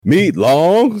Meat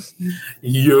longs.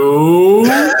 Yo.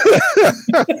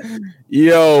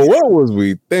 Yo, what was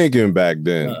we thinking back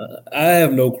then? I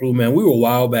have no clue, man. We were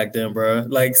wild back then, bro.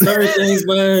 Like certain things,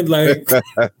 man. Like,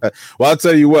 well, I'll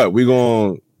tell you what, we're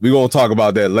gonna talk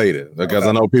about that later because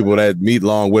I know people that meat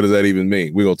long. What does that even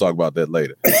mean? We're gonna talk about that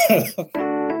later.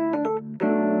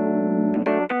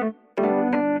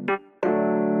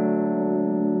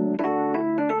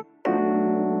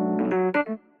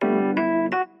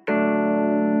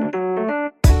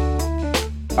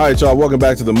 All right, y'all, welcome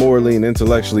back to the Morally and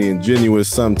Intellectually Ingenuous,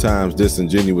 sometimes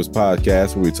disingenuous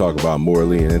podcast where we talk about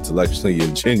morally and intellectually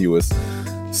ingenuous,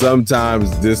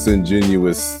 sometimes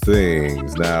disingenuous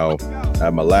things. Now,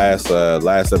 at my last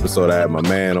episode, I had my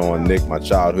man on, Nick, my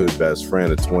childhood best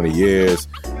friend of 20 years.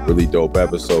 Really dope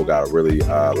episode. Got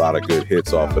a lot of good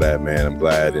hits off of that, man. I'm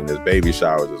glad. In his baby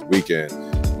shower this weekend,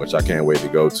 which I can't wait to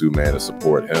go to, man, to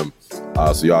support him.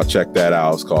 So y'all check that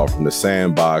out. It's called From the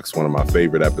Sandbox, one of my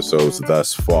favorite episodes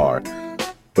thus far.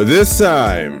 But this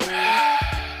time,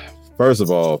 first of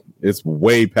all, it's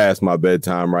way past my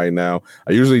bedtime right now.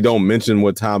 I usually don't mention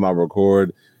what time I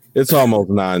record. It's almost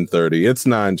 9:30. It's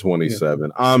 9:27. Yeah.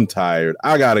 I'm tired.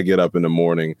 I got to get up in the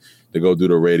morning to go do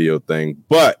the radio thing.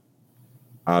 But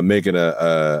I'm making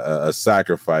a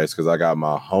sacrifice because I got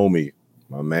my homie,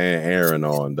 my man Aaron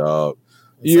on, dog.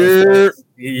 Yeah.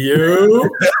 You.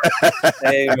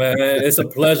 Hey, man, it's a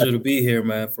pleasure to be here,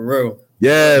 man, for real.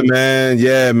 Yeah,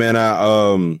 man.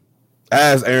 I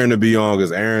asked Aaron to be on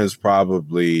because Aaron's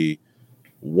probably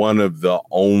one of the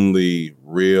only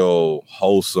real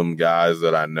wholesome guys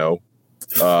that I know.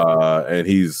 And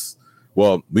he's,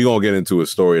 well, we're going to get into his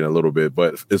story in a little bit,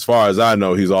 but as far as I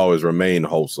know, he's always remained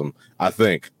wholesome, I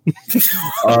think.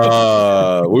 We're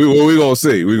going to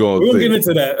see. We're going to get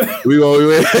into that. We're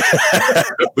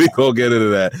going to get into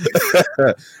that.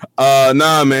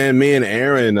 Nah, man, me and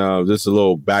Aaron, just a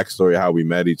little backstory how we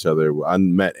met each other. I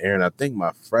met Aaron, I think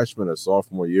my freshman or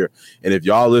sophomore year. And if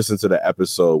y'all listen to the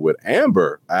episode with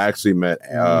Amber, I actually met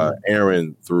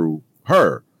Aaron through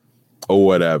her. Or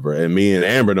whatever, and me and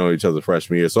Amber know each other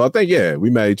freshman year, so I think we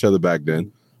met each other back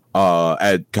then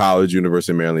at college,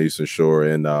 University of Maryland Eastern Shore,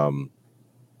 and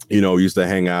we used to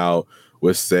hang out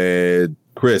with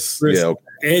Chris,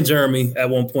 and Jeremy at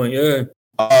one point,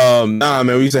 man,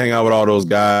 we used to hang out with all those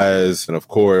guys, and of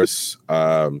course,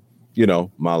 my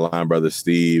line brother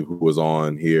Steve, who was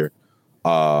on here,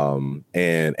 and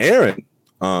Aaron.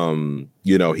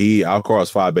 I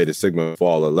crossed Phi Beta Sigma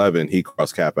fall 11. He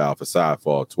crossed Kappa Alpha Psi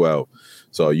fall 12.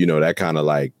 So, that kind of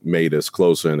like made us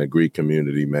closer in the Greek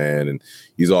community, man. And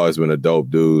he's always been a dope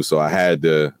dude. So I had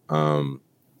to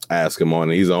ask him on.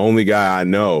 And he's the only guy I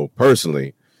know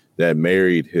personally that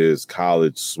married his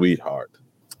college sweetheart.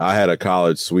 I had a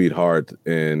college sweetheart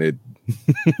and it,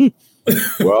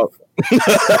 well, as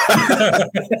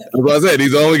I said,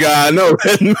 he's the only guy I know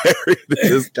that married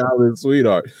his college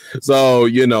sweetheart. So,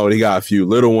 he got a few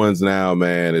little ones now,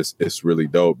 man. It's really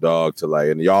dope, dog, to like,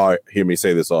 and y'all hear me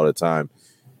say this all the time.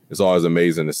 It's always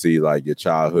amazing to see like your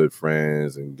childhood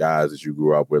friends and guys that you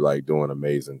grew up with like doing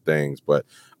amazing things. But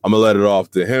I'm gonna let it off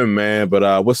to him, man.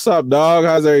 But what's up, dog?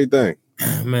 How's everything?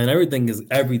 Man, everything is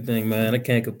everything, man. I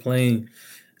can't complain.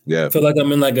 Yeah. I feel like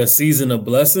I'm in like a season of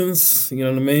blessings. You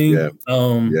know what I mean?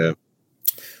 Yeah.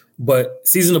 But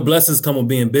season of blessings come with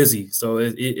being busy. So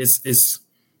it's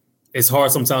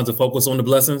hard sometimes to focus on the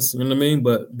blessings, you know what I mean?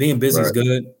 But being busy is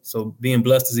good. So being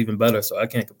blessed is even better. So I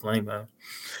can't complain, man.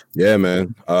 Yeah,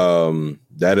 man.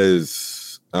 That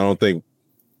is, I don't think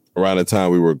around the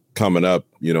time we were coming up,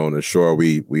 on the shore,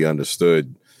 we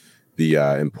understood the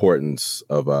importance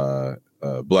of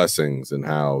blessings and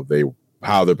how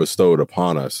they're bestowed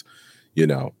upon us,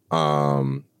 and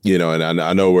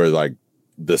I know we're like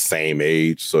the same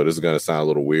age, so this is gonna sound a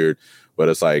little weird, but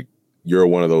it's like you're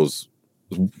one of those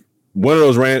rare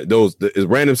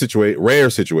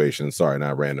situations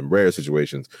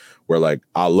where like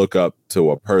I look up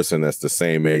to a person that's the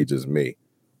same age as me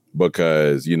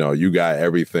because you got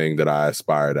everything that I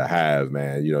aspire to have,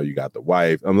 man. You got the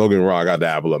wife. I'm looking wrong. I got the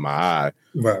apple of my eye.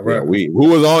 Right. Who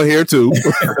was on here too.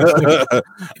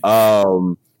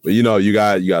 But you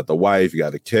got the wife, you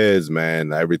got the kids,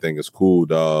 man. Everything is cool,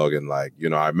 dog. And like,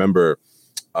 I remember,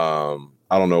 I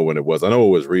don't know when it was. I know it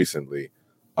was recently.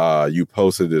 You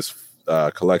posted this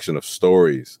collection of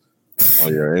stories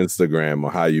on your Instagram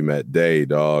on how you met Day,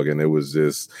 dog. And it was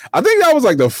just, I think that was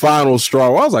like the final straw.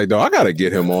 I was like, dog, I gotta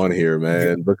get him on here,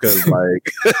 man, because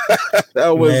like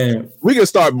that was, man. We're gonna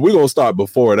start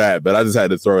before that, but I just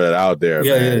had to throw that out there,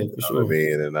 man. For sure. What I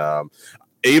mean? And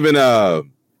even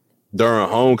during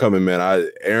homecoming, man,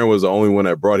 Aaron was the only one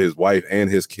that brought his wife and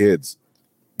his kids.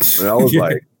 And I was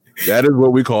like, That is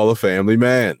what we call a family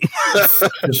man.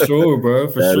 For sure, bro.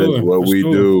 That is what we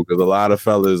do, because a lot of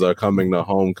fellas are coming to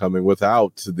homecoming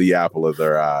without the apple of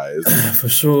their eyes. For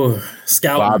sure.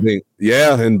 Scouting.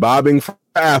 Bobbing for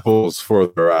apples for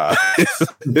their eyes.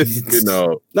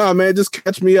 No, man, just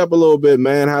catch me up a little bit,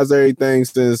 man. How's everything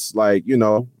since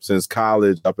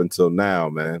college up until now,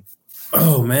 man?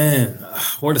 Oh, man.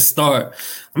 Where to start?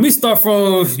 Let me start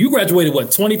from, you graduated,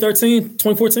 2013,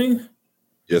 2014?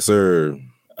 Yes, sir.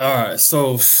 All right,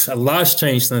 so a lot's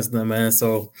changed since then, man.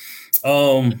 So,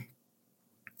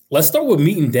 let's start with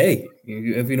meeting Day,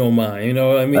 if you don't mind. You know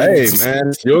what I mean? Hey, man,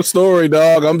 it's your story,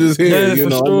 dog. I'm just here. Yeah,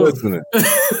 I'm listening.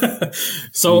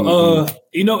 So,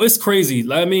 it's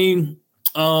crazy. I mean,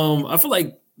 I feel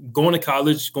like going to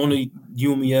college, going to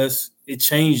UMES, it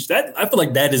changed. That I feel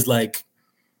like that is like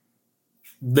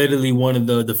literally one of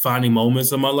the defining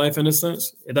moments of my life, in a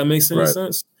sense. If that makes any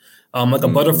sense. Like a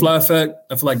butterfly effect,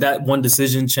 I feel like that one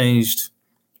decision changed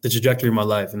the trajectory of my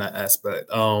life in that aspect.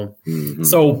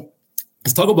 So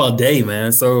let's talk about Day,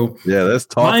 man. So yeah, let's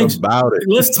talk about it.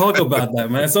 Let's talk about that,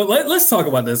 man. So let's talk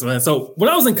about this, man. So when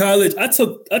I was in college, I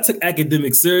took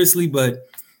academics seriously, but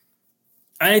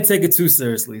I didn't take it too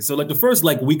seriously. So like the first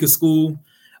week of school,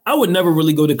 I would never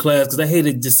really go to class because I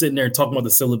hated just sitting there and talking about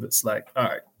the syllabus. Like, all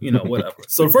right, whatever.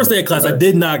 So the first day of class, I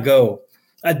did not go.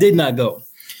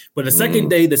 But the second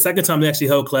day, the second time they actually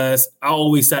held class, I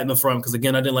always sat in the front because,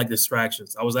 again, I didn't like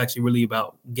distractions. I was actually really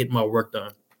about getting my work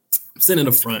done. I'm sitting in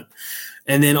the front.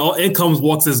 And then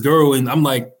walks this girl, and I'm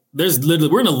like,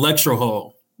 we're in a lecture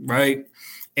hall, right?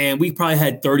 And we probably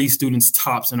had 30 students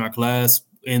tops in our class,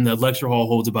 and the lecture hall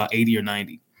holds about 80 or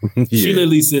 90. Yeah. She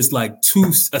literally sits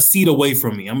a seat away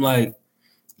from me. I'm like,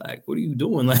 what are you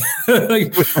doing? What are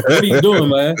you doing,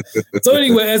 man? So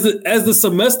anyway, as the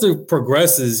semester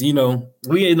progresses,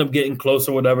 we end up getting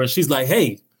closer, whatever. She's like,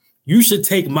 hey, you should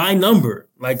take my number.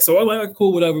 So I'm like,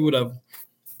 cool, whatever.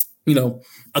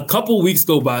 A couple weeks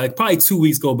go by, probably 2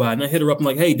 weeks go by, and I hit her up. I'm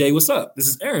like, hey, Day, what's up? This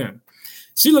is Aaron.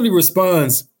 She literally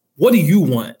responds, what do you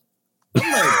want?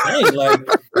 I'm like,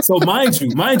 hey, so mind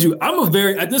you, I'm a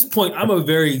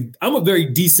very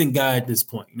decent guy at this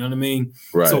point. You know what I mean?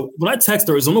 Right. So when I text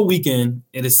her, it's on the weekend,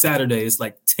 it is Saturday, it's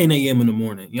 10 a.m. in the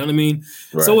morning. You know what I mean?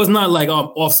 Right. So it's not like I'm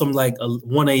off some a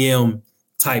 1 a.m.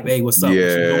 type, hey, what's up? Yeah.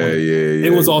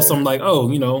 It was awesome.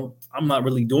 I'm not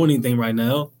really doing anything right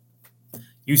now.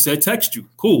 You said text you.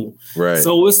 Cool. Right.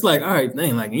 So it's all right,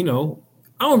 dang, I don't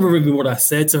remember what I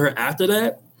said to her after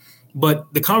that,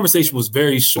 but the conversation was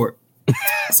very short.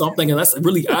 So I'm thinking that's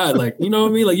really odd. You know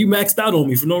what I mean? You maxed out on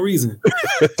me for no reason.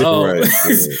 Right.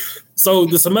 So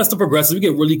the semester progresses. We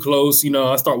get really close.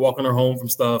 I start walking her home from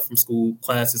school,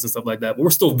 classes and stuff like that. But we're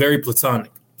still very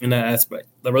platonic in that aspect.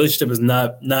 The relationship is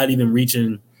not even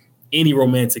reaching any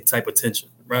romantic type of tension,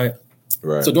 right?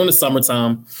 Right. So during the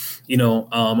summertime,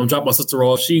 I'm dropping my sister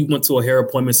off. She went to a hair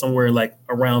appointment somewhere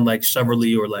around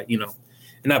Cheverly or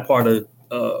in that part of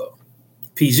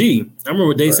PG. I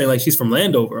remember Day saying she's from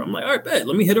Landover. I'm like, all right, bet,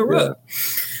 let me hit her up.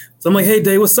 So I'm like, hey,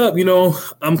 Day, what's up?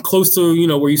 I'm close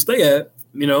to, where you stay at.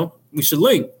 We should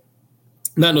link.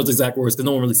 Not those exact words because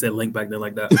no one really said link back then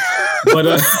like that. But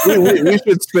we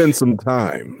should spend some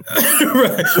time.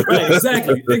 right,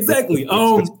 exactly.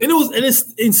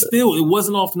 It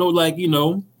wasn't off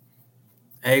no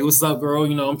hey, what's up, girl?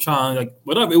 I'm trying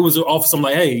whatever. It was off some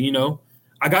hey,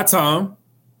 I got time.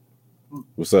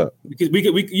 What's up? We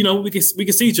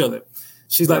can see each other.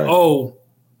 She's like, oh,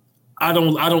 I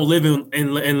don't live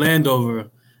in Landover.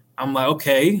 I'm like,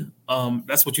 okay,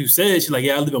 that's what you said. She's like,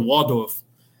 yeah, I live in Waldorf.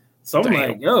 So I'm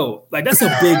like, yo, that's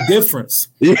a big difference.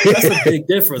 That's a big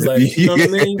difference. You know what I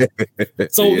mean?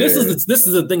 So this is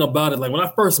the thing about it. When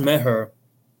I first met her,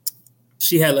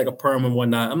 she had a perm and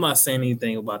whatnot. I'm not saying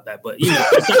anything about that, but at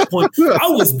that point, I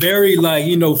was very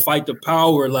fight the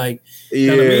power, you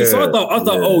know what I mean? So I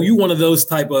thought, oh, you one of those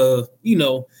type of,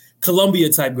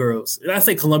 Columbia type girls. And I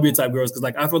say Columbia type girls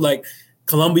because I feel like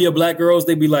Columbia black girls,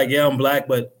 they be like, yeah, I'm black,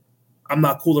 but I'm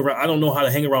not cool around. I don't know how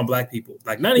to hang around black people.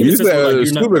 Not even.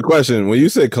 Stupid question. When you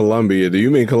say Columbia, do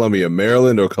you mean Columbia,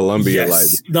 Maryland, or Columbia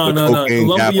No,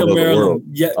 Columbia, Maryland.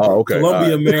 Yeah. Oh, okay.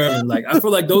 Columbia, Maryland. I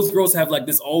feel like those girls have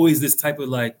always this type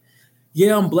of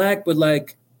yeah, I'm black, but I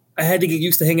had to get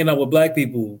used to hanging out with black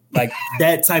people,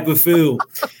 that type of feel.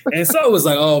 And so it was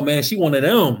oh man, she one of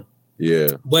them.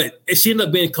 Yeah. But she ended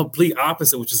up being complete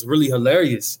opposite, which is really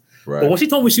hilarious. Right. But when she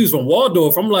told me she was from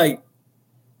Waldorf, I'm like,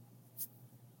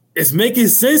 it's making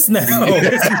sense now.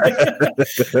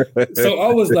 So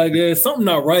I was like, yeah, something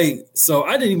not right. So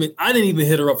I didn't even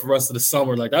hit her up for the rest of the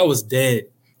summer. That was dead.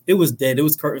 It was dead. It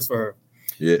was curtains for her.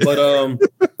 Yeah. But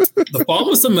the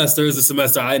following semester is the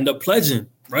semester I ended up pledging.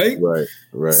 right?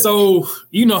 Right. So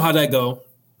you know how that go.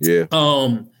 Yeah.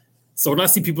 So when I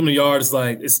see people in the yard, it's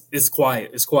like it's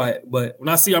quiet. But when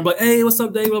I see her, I'm like, hey, what's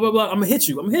up, Dave? Blah blah blah. I'm gonna hit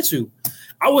you.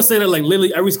 I would say that like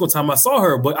literally every single time I saw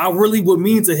her, but I really would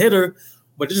mean to hit her.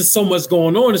 But there's just so much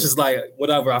going on. It's just like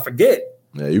whatever. I forget.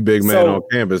 Yeah, you big man on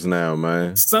campus now,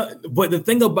 man. But the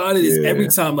thing about it is every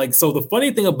time, like, so the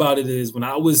funny thing about it is when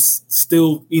I was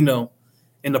still, in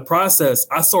the process,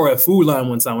 I saw her at Food Line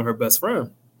one time with her best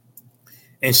friend.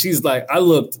 And she's like, I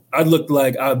looked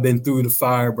like I've been through the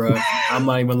fire, bro. I'm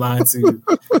not even lying to you.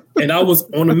 And I was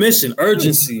on a mission,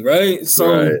 urgency, right?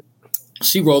 So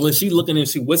she rolling, she looking and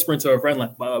she whispering to her friend,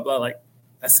 like, blah, blah, blah, like,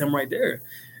 that's him right there.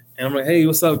 And I'm like, hey,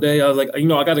 what's up, Dave? I was like, I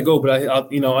got to go, but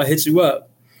I hit you up.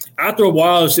 After a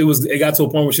while, it got to a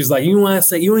point where she's like, you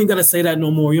ain't got to say that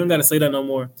no more. You don't got to say that no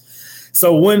more.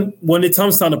 So when it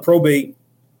comes time to probate,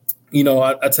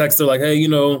 I text her like, hey,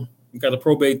 you got to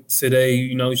probate today.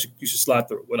 You should slide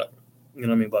through, whatever. You know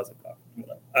what I mean? Blah, blah,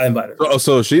 blah. I invited her.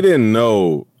 So she didn't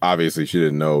know, obviously she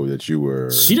didn't know that you were.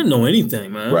 She didn't know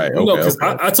anything, man. Right. Because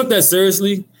I took that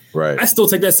seriously. Right. I still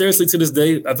take that seriously to this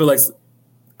day. I feel like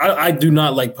I do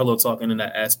not like pillow talking in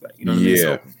that aspect. You know what I mean?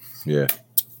 So, yeah.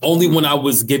 Only when I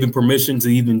was given permission to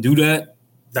even do that,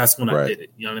 that's when I did it.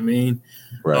 You know what I mean?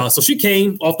 Right. So she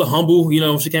came off the humble,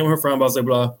 she came with her friend, blah, blah,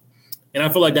 blah. And I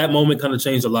feel like that moment kind of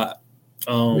changed a lot.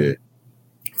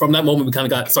 From that moment, we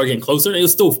kind of started getting closer. And it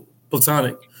was still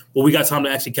platonic, but we got time to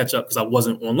actually catch up because I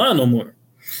wasn't online no more.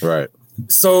 Right.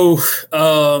 So,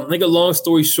 make a long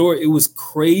story short, it was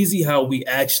crazy how we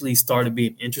actually started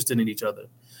being interested in each other.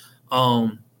 I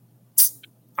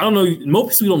don't know,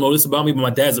 most people don't know this about me, but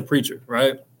my dad's a preacher,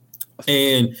 right?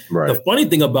 And the funny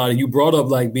thing about it, you brought up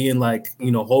like being like,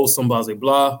 wholesome, blah, blah,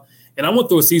 blah. And I went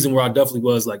through a season where I definitely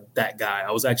was like that guy. I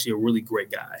was actually a really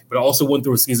great guy. But I also went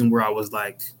through a season where I was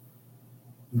like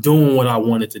doing what I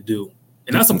wanted to do.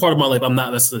 And that's a part of my life I'm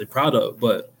not necessarily proud of.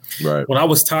 But when I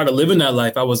was tired of living that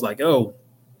life, I was like, oh,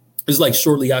 it's like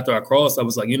shortly after I crossed, I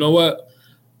was like, you know what?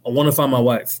 I want to find my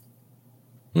wife.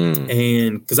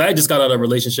 And because I had just got out of a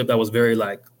relationship that was very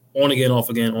like on again, off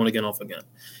again, on again, off again.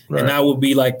 And I would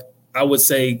be like, I would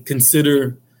say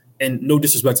consider, and no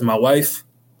disrespect to my wife.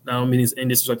 I don't mean it's any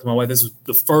disrespect to my wife. This is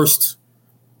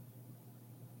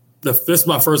this is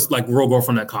my first like real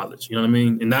girlfriend at college. You know what I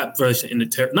mean? And not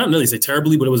really say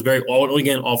terribly, but it was very on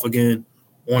again, off again,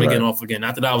 on again, off again.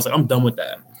 After that, I was like, I'm done with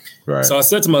that. Right. So I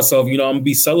said to myself, I'm gonna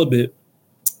be celibate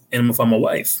and I'm gonna find my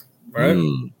wife. Right.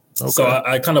 Okay. So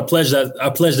I kind of pledged that. I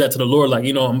pledged that to the Lord, like,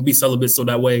 I'm gonna be celibate so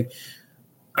that way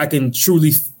I can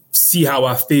truly see how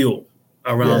I feel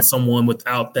around someone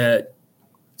without that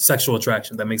sexual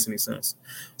attraction. If that makes any sense.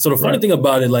 So the funny thing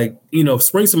about it, like,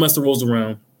 spring semester rolls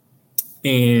around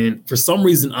and for some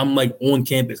reason I'm like on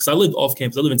campus because I lived off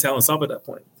campus. I live in Talent South at that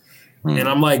point. And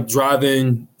I'm like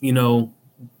driving,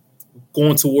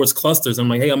 going towards clusters. I'm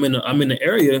like, hey, I'm in the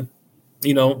area,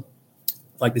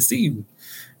 like to see you.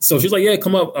 So she's like, yeah,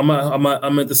 come up. I'm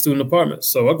at the student apartment.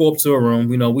 So I go up to her room,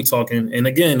 we talking. And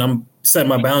again, I'm setting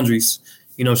my boundaries.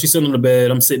 She's sitting on the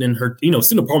bed. I'm sitting in her,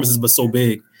 student apartments but so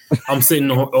big. I'm sitting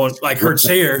on like her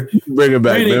chair. Bringing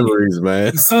back memories,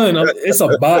 man. Son, it's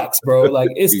a box, bro. Like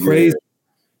it's crazy.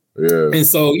 Yeah. And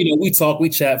so, we talk, we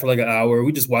chat for like an hour.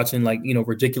 We just watching like,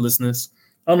 ridiculousness.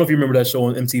 I don't know if you remember that show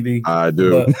on MTV. I do.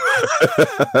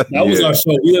 That was our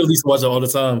show. We at least watch it all the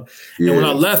time. Yeah. And when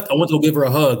I left, I went to go give her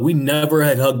a hug. We never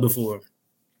had hugged before.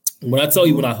 When I tell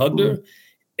you, when I hugged her,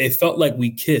 it felt like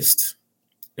we kissed.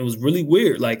 It was really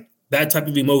weird. Like that type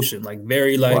of emotion, like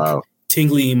very like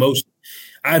tingly emotion.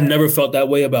 I've never felt that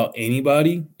way about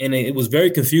anybody. And it was very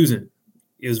confusing.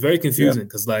 It was very confusing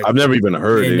because like I've never even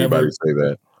heard anybody say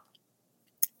that.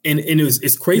 And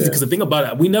it's crazy because the thing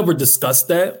about it, we never discussed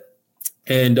that.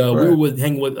 And we were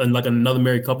hanging with like another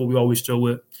married couple we always chill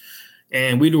with.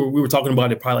 And we were talking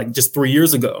about it probably like just 3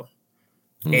 years ago.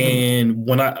 And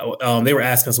when they were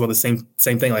asking us about the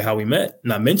same thing, like how we met,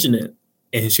 and I mentioned it.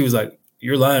 And she was like,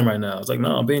 you're lying right now. I was like,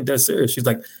 no, I'm being dead serious. She's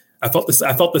like, I felt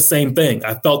the same thing.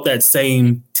 I felt that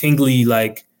same tingly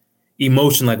like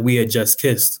emotion like we had just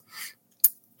kissed.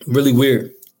 Really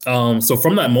weird. So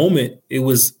from that moment,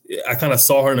 I kind of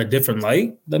saw her in a different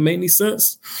light. That made any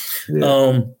sense.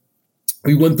 Yeah.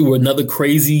 We went through another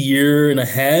crazy year and a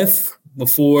half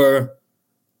before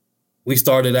we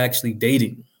started actually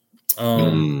dating,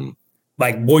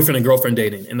 like boyfriend and girlfriend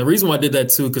dating. And the reason why I did that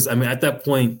too, because at that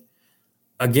point,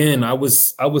 again, I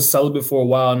was celibate for a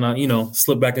while and I,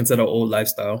 slipped back into the old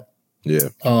lifestyle. Yeah.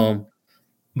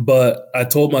 But I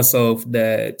told myself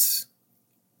that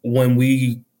when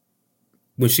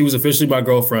she was officially my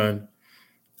girlfriend,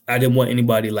 I didn't want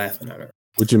anybody laughing at her.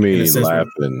 What you mean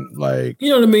laughing? Like, you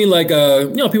know what I mean? Like,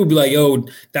 people be like, "Yo,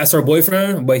 that's her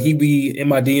boyfriend," but he be in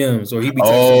my DMs or he be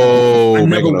texting me. I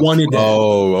never wanted that.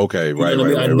 Oh, okay, you know what I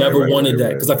mean? I never wanted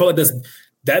that because I feel like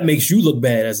that makes you look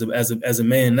bad as a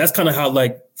man. And that's kind of how,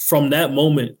 like, from that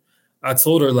moment, I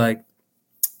told her, like,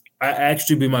 I asked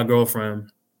you to be my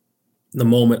girlfriend the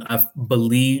moment I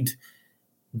believed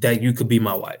that you could be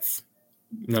my wife.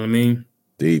 You know what I mean?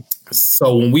 Deep.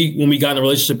 So when we got in a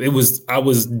relationship, I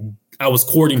was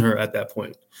courting her at that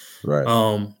point. Right.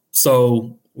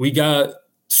 So we got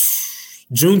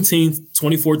Juneteenth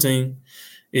 2014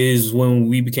 is when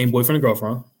we became boyfriend and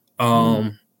girlfriend.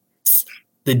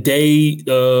 The day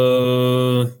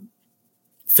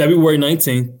February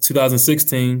 19th,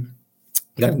 2016,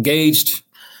 got engaged.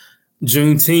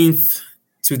 Juneteenth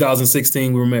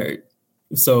 2016, we were married.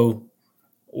 So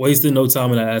wasted no time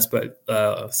in that aspect.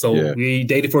 We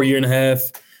dated for a year and a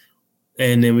half,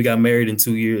 and then we got married in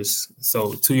 2 years.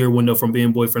 So 2-year window from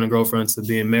being boyfriend and girlfriend to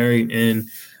being married. And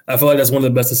I feel like that's one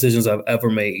of the best decisions I've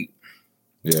ever made.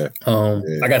 Yeah.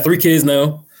 I got 3 kids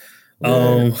now.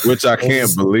 Which I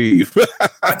can't believe.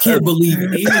 I can't believe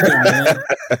it either, man.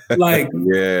 Like,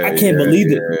 I can't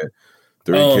believe it.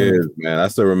 3 kids, man. I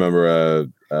still remember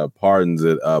parties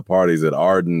at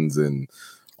Arden's and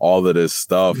all of this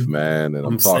stuff, man. And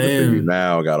I'm talking to you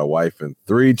now. Got a wife and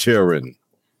 3 children.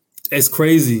 It's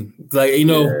crazy. Like,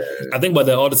 I think about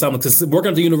that all the time because working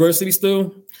at the university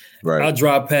still. Right. I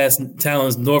drive past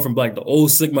Talon's North and like the old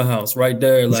Sigma house right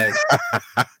there. Like,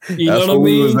 you know what I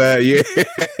mean? Was that?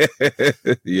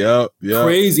 Yeah. Yep.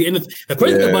 Crazy. And the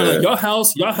crazy thing about it, y'all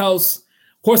house,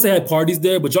 of course they had parties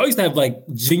there, but y'all used to have like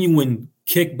genuine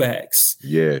kickbacks.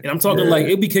 Yeah. And I'm talking like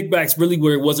it'd be kickbacks really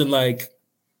where it wasn't like,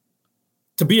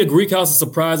 to be a Greek house is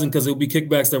surprising because it would be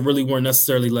kickbacks that really weren't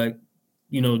necessarily like,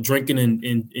 drinking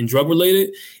and drug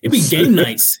related. It'd be game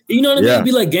nights. You know what I mean? It'd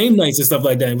be like game nights and stuff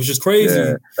like that, which is crazy.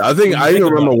 Yeah. I even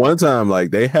remember one time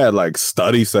like they had like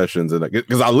study sessions and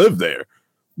because I lived there.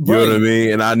 You know what I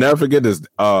mean? And I never forget this.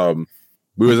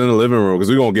 We was in the living room because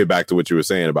we're gonna get back to what you were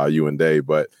saying about you and Dave,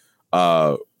 but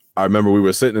I remember we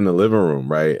were sitting in the living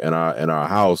room, right? And our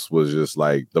house was just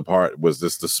like the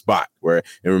spot where,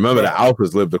 and remember the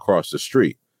Alphas lived across the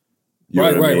street. You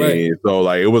know what I mean? So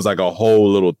like it was like a whole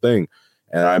little thing.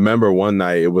 And I remember one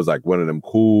night it was like one of them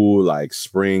cool like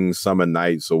spring summer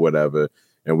nights or whatever,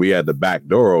 and we had the back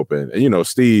door open, and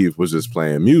Steve was just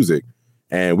playing music,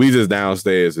 and we just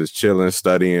downstairs just chilling,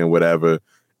 studying, whatever,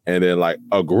 and then like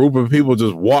a group of people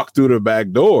just walked through the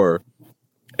back door,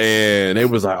 and they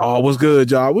was like, "Oh, what's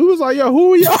good, y'all?" We was like, "Yo,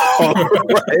 who are y'all?"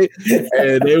 Right?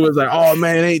 And they was like, "Oh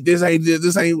man, this ain't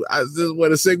this is where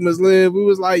the Sigmas live." We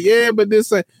was like, "Yeah, but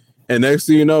this ain't." And next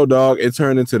thing you know, dog, it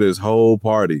turned into this whole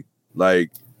party.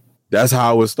 Like, that's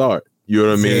how it would start. You know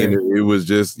what I mean? It was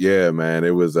just, man. It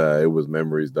was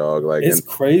memories, dog. Like, it's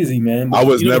crazy, man. I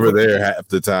was never there half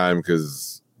the time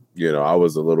because I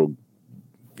was a little,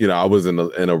 I was in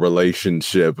a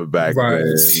relationship back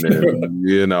then.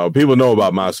 And, people know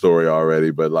about my story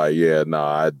already. But like,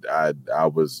 I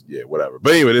was, whatever.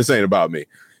 But anyway, this ain't about me.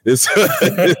 It's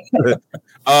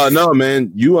no,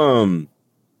 man. You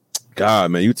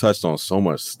God, man, you touched on so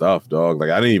much stuff, dog. Like,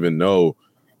 I didn't even know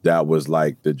that was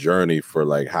like the journey for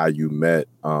like how you met.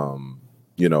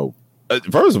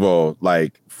 First of all,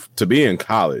 like to be in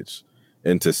college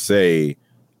and to say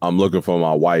I'm looking for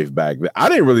my wife back then. I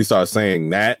didn't really start saying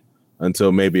that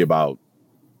until maybe about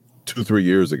 2-3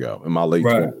 years ago in my late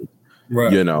 20s.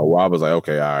 Right. Where I was like,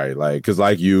 okay, all right, like because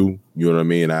like you know what I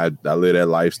mean. I live that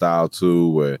lifestyle too,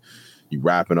 where you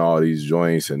rapping all these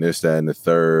joints and this, that, and the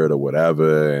third or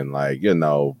whatever. And like,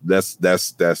 that's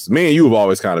me and you have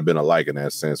always kind of been alike in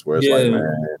that sense where it's like,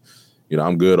 man,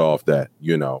 I'm good off that,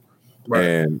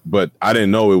 Right. But I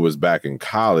didn't know it was back in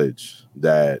college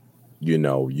that,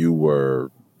 you were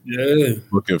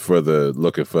looking for the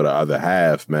other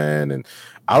half, man. And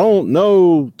I don't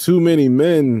know too many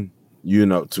men,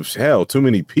 too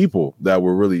many people that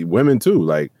were really women too,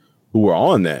 like who were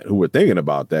on that, who were thinking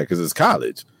about that because it's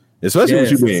college. Especially with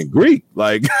you being Greek,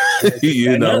 like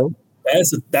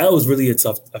that was really a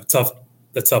tough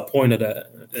point of that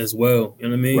as well. You know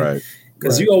what I mean? Right.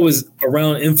 Because you always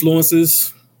around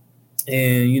influences,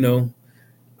 and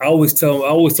I always tell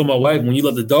my wife when you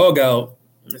let the dog out,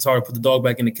 it's hard to put the dog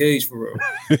back in the cage for real.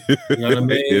 You know what I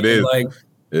mean? It is. Like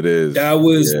it is. That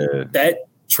was that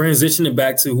transitioning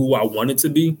back to who I wanted to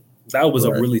be. That was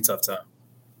a really tough time.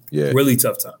 Yeah, really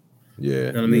tough time. Yeah.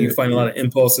 You know what I mean? You find a lot of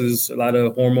impulses, a lot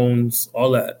of hormones, all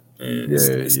that. And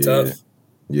it's tough.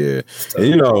 Yeah. It's tough.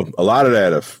 And, a lot of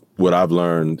that, what I've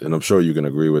learned, and I'm sure you can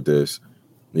agree with this,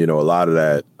 a lot of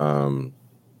that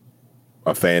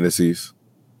are fantasies.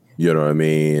 You know what I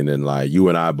mean? And like you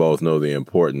and I both know the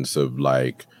importance of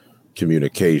like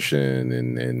communication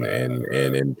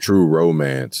and true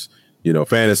romance. You know,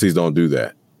 fantasies don't do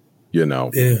that. You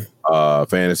know,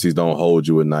 fantasies don't hold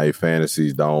you at night.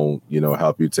 Fantasies don't, you know,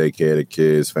 help you take care of the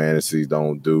kids. Fantasies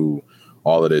don't do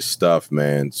all of this stuff,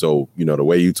 man. So, you know, the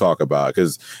way you talk about it,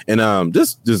 because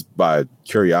just by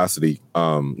curiosity,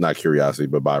 not curiosity,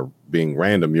 but by being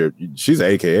random, she's an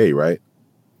AKA, right?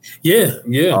 Yeah.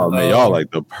 Oh man, y'all like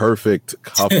the perfect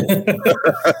couple. It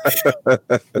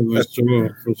was true.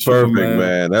 Perfect,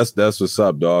 man. That's what's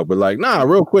up, dog. But like, nah,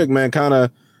 real quick, man, kind of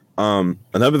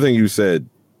another thing you said,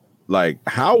 like,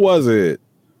 how was it?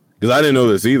 Because I didn't know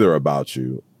this either about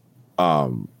you.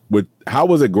 How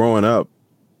was it growing up?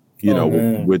 You know,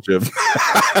 with your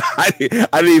I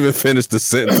didn't even finish the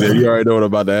sentence there. You already know what I'm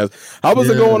about to ask. How was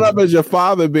it growing up as your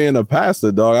father being a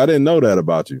pastor, dog? I didn't know that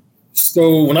about you.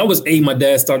 So when I was 8, my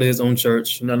dad started his own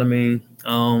church. You know what I mean?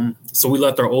 So we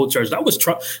left our old church. That was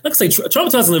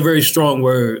traumatized is a very strong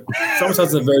word. Traumatized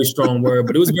is a very strong word,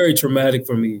 but it was very traumatic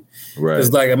for me. Right.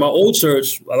 Because like at my old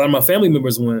church, a lot of my family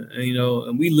members went, and, you know,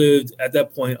 and we lived at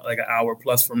that point like an hour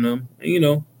plus from them. And, you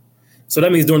know, so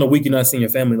that means during the week you're not seeing your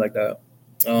family like that.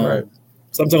 Right.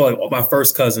 So I'm talking like all my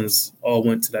first cousins all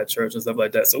went to that church and stuff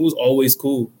like that. So it was always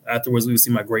cool. Afterwards, we would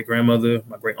see my great grandmother,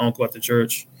 my great uncle at the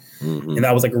church. Mm-hmm. And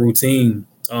that was like a routine.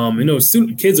 You know,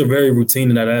 kids are very routine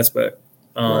in that aspect.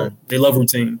 Right. They love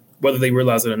routine, whether they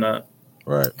realize it or not.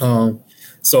 Right.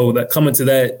 So that coming to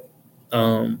that,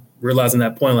 realizing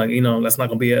that point, like, you know, that's not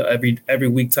going to be a every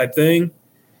week type thing.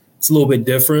 It's a little bit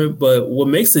different. But what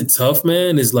makes it tough,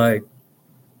 man, is like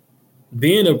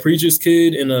being a preacher's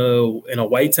kid in a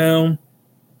white town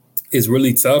is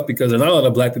really tough because there's not a lot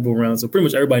of black people around. So pretty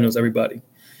much everybody knows everybody.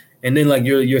 And then like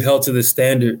you're held to the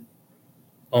standard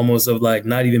almost of like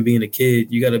not even being a kid.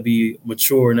 You got to be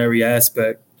mature in every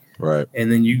aspect. Right.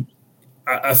 And then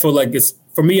I feel like it's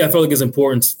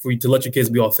important for you to let your kids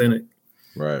be authentic.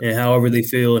 Right. And however they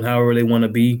feel and however they want to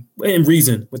be within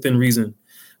reason.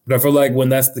 But I feel like when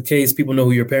that's the case, people know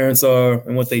who your parents are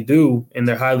and what they do, and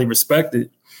they're highly respected.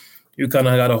 You kind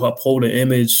of got to uphold an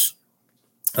image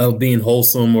of being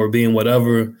wholesome or being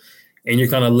whatever. And you're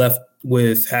kind of left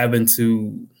with having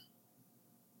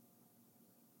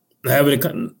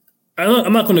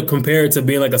I'm not going to compare it to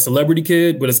being like a celebrity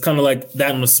kid, but it's kind of like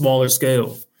that on a smaller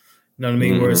scale. You know what I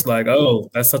mean? Mm-hmm. Where it's like, oh,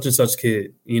 that's such and such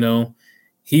kid, you know,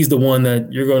 he's the one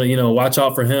that you're going to, you know, watch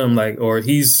out for him. Like, or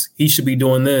he should be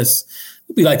doing this.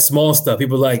 It'd be like small stuff.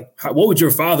 People like, what would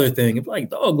your father think? It'd be like,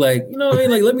 dog, like, you know what I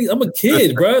mean? Like, I'm a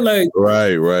kid, bro. Like,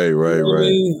 right. You know I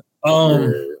mean?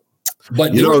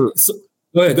 But you know,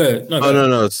 go ahead.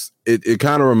 No. It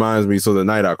kind of reminds me. So the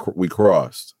night we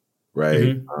crossed,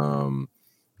 right? Mm-hmm.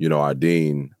 You know, our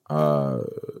dean, I'll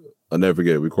never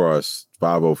forget, we crossed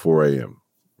 5:04 a.m.,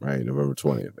 right? November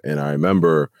 20th. And I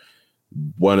remember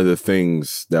one of the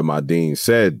things that my dean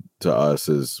said to us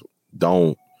is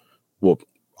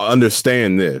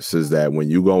understand this, is that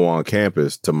when you go on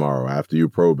campus tomorrow, after you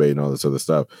probate and all this other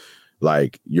stuff,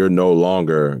 like you're no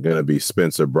longer going to be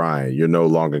Spencer Bryant. You're no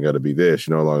longer going to be this.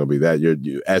 You're no longer going to be that.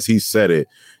 You, as he said it,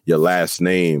 your last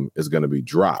name is going to be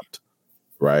dropped,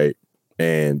 right?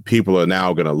 And people are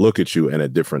now going to look at you in a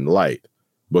different light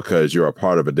because you're a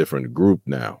part of a different group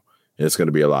now. And it's going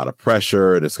to be a lot of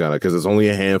pressure, and it's going to, because it's only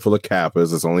a handful of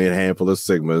Kappas, it's only a handful of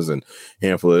Sigmas and a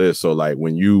handful of this. So like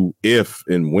when you do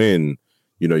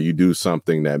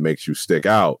something that makes you stick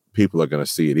out, people are going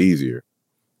to see it easier,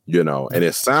 you know. And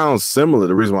it sounds similar.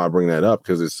 The reason why I bring that up,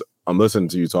 because I'm listening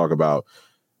to you talk about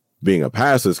being a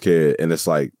pastor's kid, and it's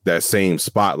like that same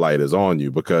spotlight is on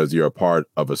you because you're a part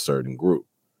of a certain group.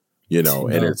 You know,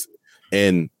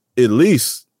 and at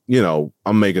least, you know,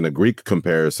 I'm making a Greek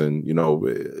comparison, you know,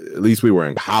 at least we were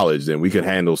in college, then we could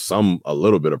handle a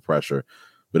little bit of pressure.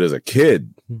 But as a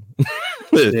kid,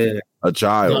 a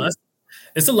child. No,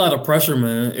 it's a lot of pressure,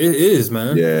 man. It is,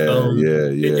 man.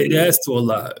 It adds to a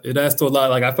lot.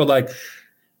 Like, I feel like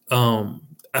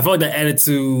that added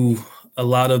to a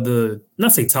lot of the,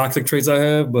 not say toxic traits I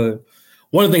have, but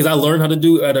one of the things I learned how to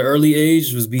do at an early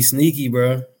age was be sneaky,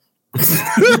 bro.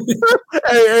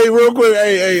 Hey, real quick.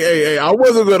 Hey, I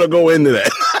wasn't gonna go into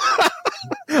that.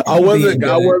 I wasn't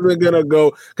gonna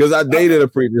go, because I dated a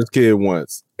preacher's kid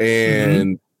once,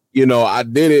 and you know, I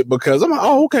did it because I'm like,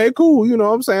 oh, okay, cool. You know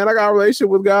what I'm saying? I got a relationship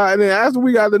with God, and then after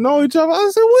we got to know each other, I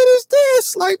said, what is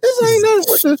this? Like, this ain't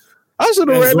nothing. I should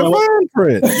have read the fine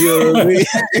print. You know what I mean?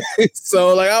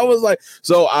 So like, I was like,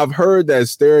 so I've heard that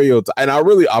stereotype, and I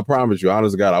promise you,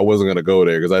 honest to God, I wasn't gonna go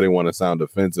there because I didn't want to sound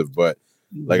offensive, but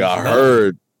like I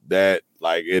heard that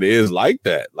like it is like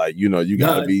that. Like, you know, you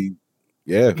gotta be,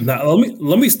 yeah. Now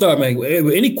let me start, man.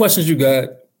 Any questions you got,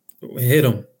 Hit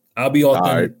them. I'll be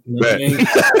authentic. Right, you know what I mean?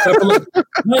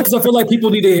 Because I feel like people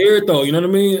need to hear it though. You know what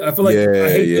I mean? I feel like I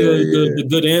hate the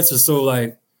good answers. So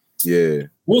like, yeah.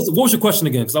 What was your question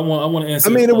again? Because I want to answer.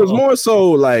 I mean, it was more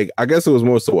so like, I guess it was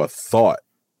more so a thought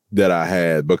that I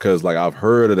had, because like I've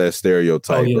heard of that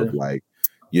stereotype of like,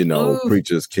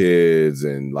 preachers' kids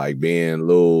and like being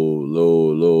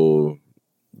little.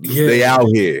 Yeah. They out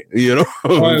here, you know.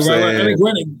 Right. I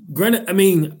mean, granted. I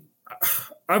mean,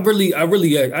 I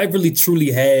really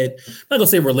truly had, I'm not gonna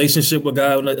say a relationship with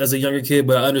God as a younger kid,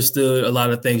 but I understood a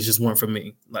lot of things just weren't for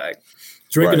me. Like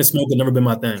drinking and smoking never been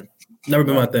my thing. Never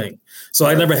been my thing. So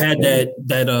I never had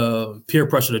that peer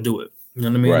pressure to do it. You know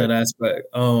what I mean? That aspect.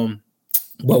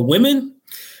 But women,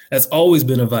 that's always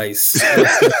been a vice.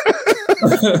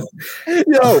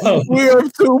 Yo, we are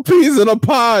two peas in a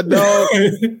pod, dog.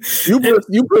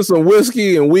 You put some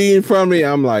whiskey and weed in front of me.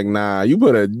 I'm like, nah. You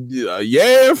put a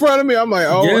in front of me. I'm like,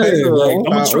 oh,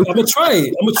 I'm gonna try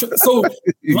it. So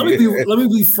let me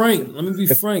be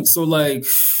frank. So like,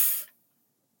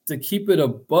 to keep it a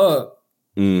buck,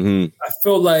 I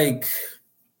feel like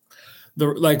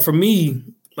for me,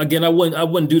 again, I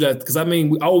wouldn't do that, because I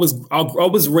mean, I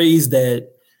was raised that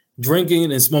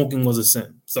drinking and smoking was a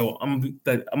sin. So I'm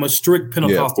a strict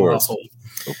Pentecostal household.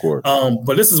 Of course.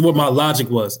 But this is what my logic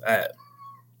was at.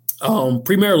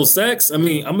 Premarital sex, I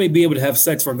mean, I may be able to have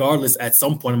sex regardless at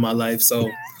some point in my life. So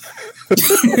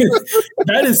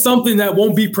that is something that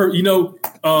won't be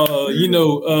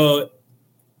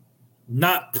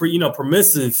not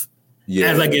permissive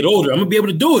as I get older. I'm gonna be able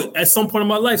to do it at some point in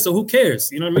my life. So who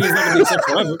cares? You know what I mean? It's not gonna be except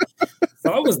forever.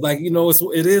 So I was like,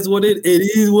 it is what it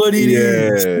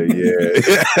is. Yeah.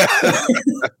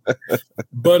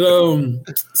 But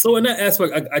so in that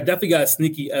aspect, I definitely got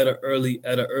sneaky at an early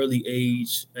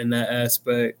age in that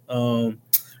aspect.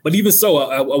 But even so,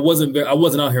 I wasn't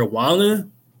out here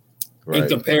wilding in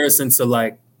comparison to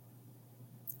like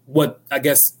what I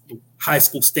guess high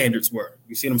school standards were.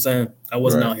 You see what I'm saying? I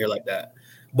wasn't out here like that.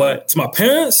 But to my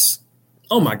parents,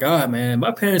 oh my God, man,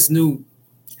 my parents knew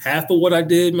half of what I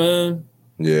did, man.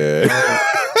 Yeah.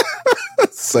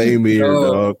 Same here,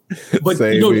 dog. But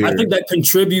here. I think that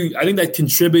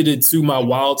contributed to my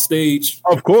wild stage.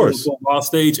 Of course. Wild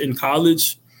stage in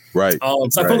college. Right. So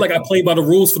I felt like I played by the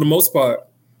rules for the most part.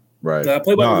 Right. I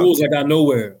played by the rules. I got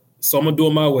nowhere. So I'm gonna do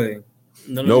it my way.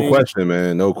 No question,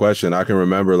 man. No question. I can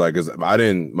remember, like, cause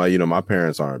my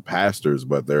parents aren't pastors,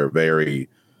 but they're very,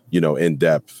 in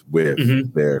depth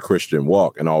with their Christian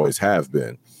walk and always have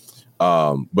been.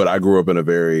 But I grew up in a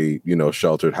very,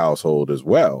 sheltered household as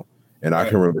well. And I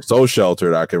can remember, so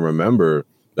sheltered, I can remember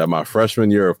that my freshman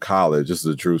year of college, this is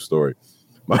a true story.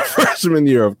 My freshman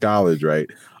year of college, right?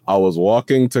 I was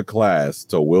walking to class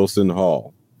to Wilson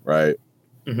Hall, right?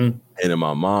 And then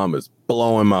my mom is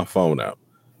blowing my phone up,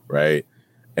 right?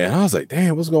 And I was like,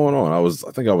 damn, what's going on?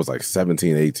 I think I was like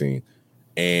 17, 18.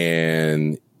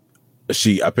 And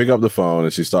I pick up the phone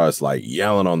and she starts like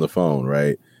yelling on the phone,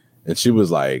 right? And she was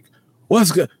like,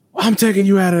 what's good? I'm taking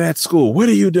you out of that school. What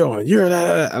are you doing? You're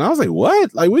that. And I was like,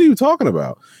 what? Like, what are you talking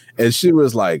about? And she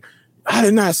was like, I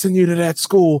did not send you to that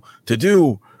school to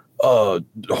do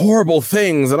horrible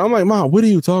things. And I'm like, Mom, what are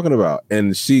you talking about?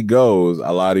 And she goes,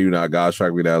 a lot of you now, God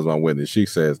strike me down as my witness. She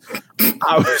says,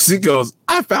 she goes,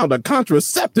 I found a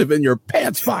contraceptive in your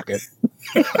pants pocket.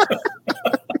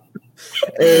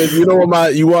 And you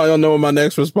want to know what my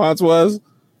next response was?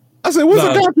 I said, what's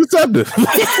a contraceptive?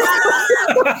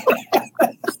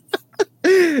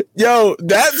 Yo,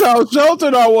 that's how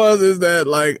sheltered I was, is that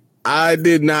like I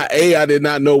did not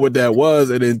know what that was,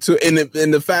 and then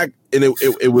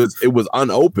it was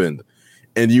unopened,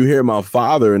 and you hear my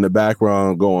father in the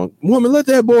background going, "Woman, let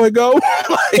that boy go."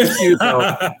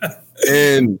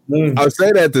 And I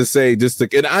say that to say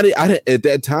and I at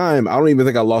that time I don't even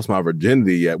think I lost my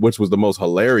virginity yet, which was the most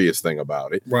hilarious thing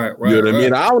about it. Right. You know what I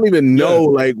mean? I don't even know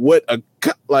like what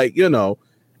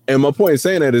And my point in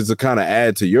saying that is to kind of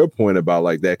add to your point about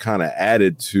like that kind of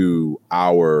added to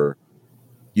our,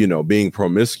 being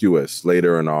promiscuous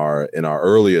later in our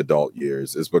early adult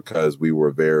years, is because we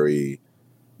were very,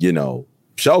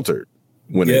 sheltered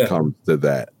when it comes to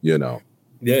that,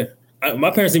 Yeah.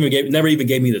 My parents never even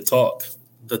gave me the talk.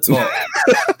 You know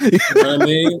what I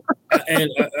mean? And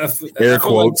air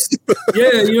quotes. Like,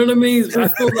 you know what I mean? I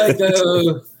feel like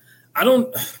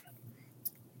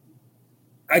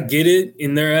I get it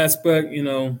in their aspect,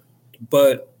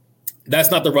 but that's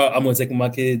not the route I'm going to take with my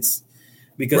kids,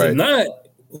 because if not,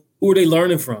 who are they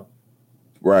learning from?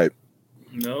 Right.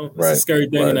 It's a scary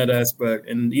thing in that aspect.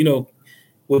 And,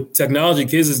 with technology,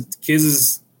 kids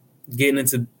is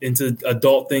getting into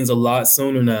adult things a lot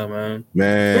sooner now, man.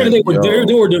 Man, they were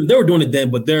doing it then,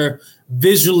 but they're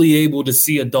visually able to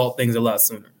see adult things a lot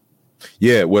sooner.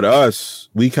 Yeah, with us,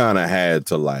 we kind of had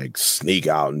to like sneak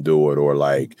out and do it, or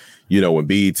like, you know, when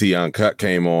BET Uncut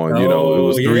came on, you know, it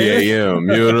was 3 a.m.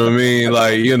 You know what I mean?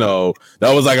 Like, you know,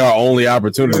 that was like our only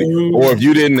opportunity. Or if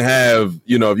you didn't have,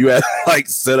 you know, if you had like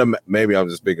cinema, maybe I'm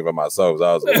just speaking for myself because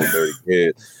I was a little dirty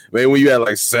kid. Maybe when you had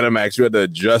like Cinemax, you had to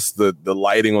adjust the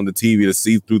lighting on the TV to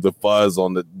see through the fuzz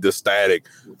on the static.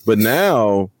 But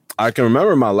now I can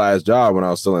remember my last job when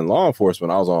I was still in law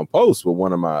enforcement. I was on post with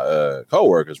one of my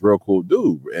coworkers, real cool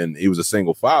dude, and he was a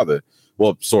single father.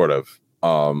 Well, sort of.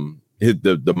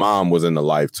 The mom was in the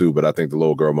life too, but I think the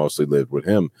little girl mostly lived with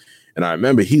him. And I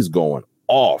remember he's going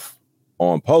off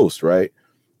on post, right?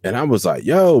 And I was like,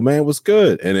 "Yo, man, what's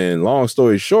good?" And then, long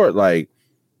story short, like,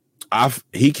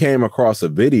 he came across a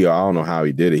video. I don't know how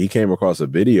he did it. He came across a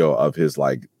video of his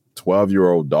like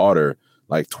 12-year-old daughter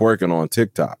like twerking on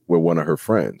TikTok with one of her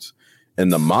friends,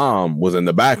 and the mom was in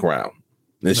the background,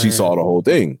 and she saw the whole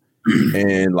thing.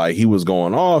 And like he was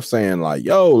going off saying like,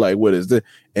 "Yo, like what is this?"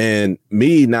 And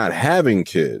me not having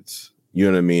kids, you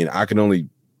know what I mean? I can only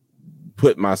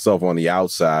put myself on the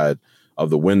outside of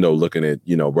the window looking at,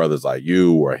 you know, brothers like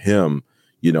you or him,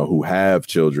 you know, who have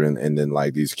children, and then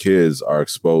like these kids are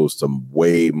exposed to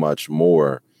way much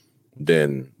more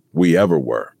than we ever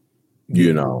were,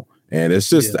 you know. And it's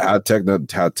just how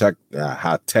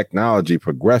technology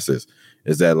progresses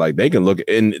is that like they can look,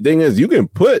 and the thing is you can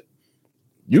put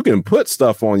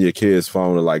stuff on your kid's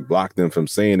phone to like block them from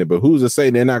saying it, but who's to say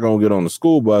they're not going to get on the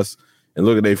school bus and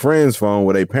look at their friend's phone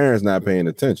with their parents not paying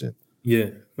attention? Yeah,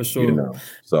 for sure. You know,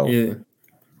 so yeah,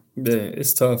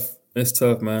 it's tough. It's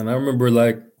tough, man. I remember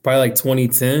like probably like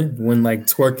 2010 when like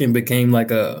twerking became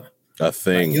like a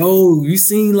thing. Like, yo, you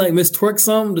seen like Miss Twerk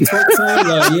something? The twerk song,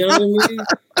 like, you know what I mean?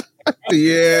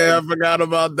 Yeah, I forgot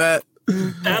about that.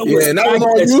 That was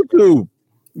on YouTube.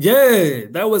 Yeah,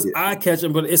 that was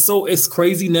eye-catching, but it's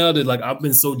crazy now that like I've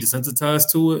been so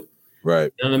desensitized to it.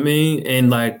 Right. You know what I mean? And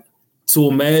like to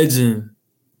imagine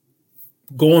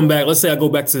going back, let's say I go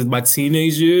back to my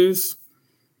teenage years,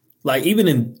 like even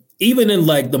in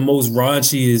like the most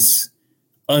raunchiest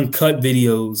uncut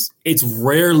videos, it's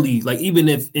rarely like, even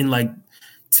if in like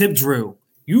Tip Drill,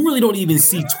 you really don't even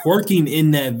see twerking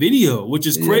in that video, which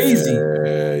is crazy.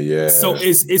 Yeah. So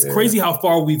it's crazy how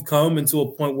far we've come into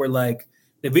a point where like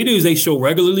the videos they show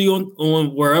regularly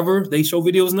on wherever they show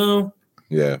videos now.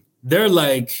 Yeah. They're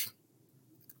like,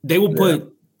 they would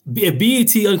put, if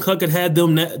BET Uncut had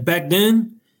them back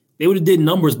then, they would have did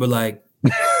numbers, but like,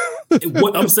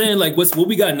 what I'm saying, like what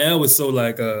we got now is so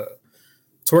like,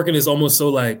 twerking is almost so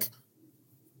like,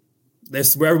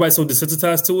 that's where everybody's so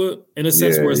desensitized to it in a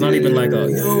sense where it's not even like,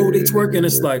 yo, they twerking.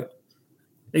 It's like,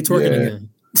 they twerking again.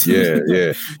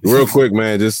 Yeah. Real quick,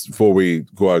 man, just before we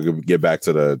go out and get back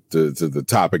to the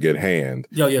topic at hand.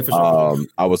 Yeah, for sure.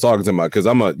 I was talking to because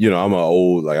I'm a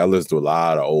old, like I listen to a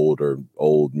lot of older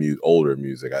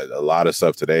music. A lot of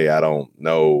stuff today I don't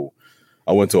know.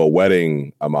 I went to a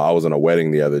wedding. I was in a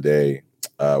wedding the other day,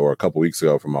 or a couple weeks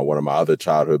ago, from one of my other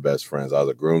childhood best friends. I was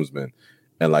a groomsman.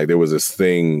 And like there was this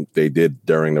thing they did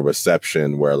during the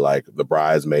reception where like the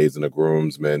bridesmaids and the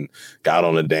groomsmen got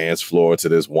on the dance floor to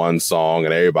this one song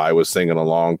and everybody was singing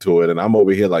along to it. And I'm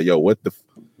over here like, yo, what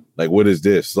is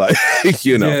this? Like,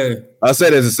 you know, I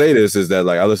say this to say this is that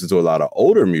like I listen to a lot of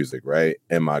older music, right?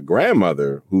 And my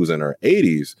grandmother, who's in her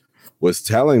 80s, was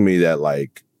telling me that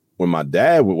like when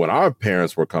our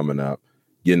parents were coming up,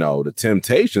 you know, the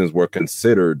Temptations were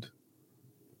considered,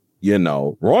 you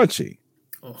know, raunchy.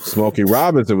 Smokey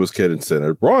Robinson was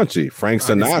considered raunchy. Frank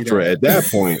Sinatra at that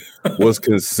point was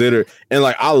considered, and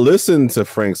like I listened to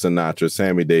Frank Sinatra,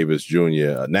 Sammy Davis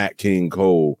Jr., Nat King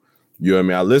Cole. You know what I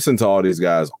mean? I listen to all these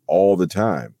guys all the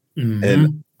time,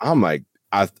 and I'm like,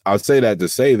 I say that to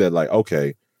say that like,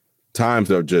 okay,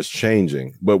 times are just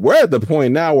changing, but we're at the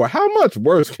point now where how much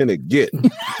worse can it get?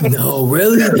 No,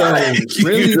 really though,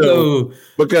 really though,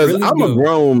 because really I'm a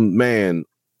grown man.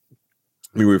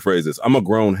 Let me rephrase this. I'm a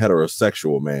grown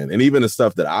heterosexual man. And even the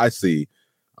stuff that I see,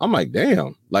 I'm like,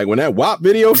 damn. Like when that WAP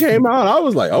video came out, I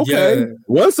was like, okay. Yeah.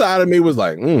 One side of me was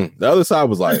like, the other side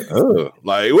was like,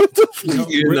 like what the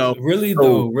you know? Really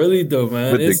though,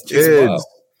 man. But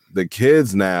the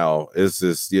kids now, it's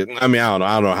just, I mean, I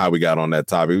don't know how we got on that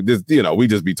topic. Just, you know, we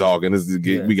just be talking.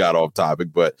 We got off topic,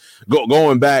 but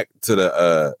going back to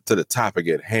the topic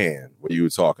at hand, what you were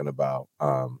talking about,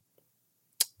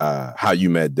 how you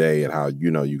met Day and how, you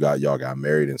know, y'all got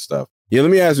married and stuff. Yeah, let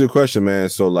me ask you a question, man.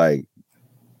 So like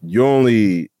you're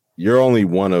only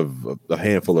one of a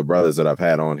handful of brothers that I've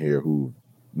had on here who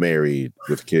married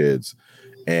with kids.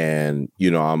 And,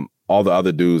 I'm all the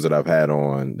other dudes that I've had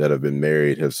on that have been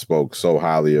married have spoke so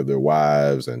highly of their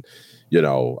wives and,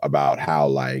 about how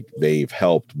like they've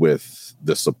helped with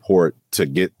the support to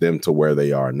get them to where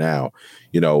they are now,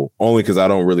 only because I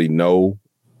don't really know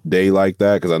Day like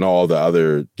that, because I know all the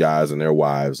other guys and their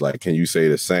wives. Like, can you say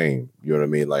the same? You know what I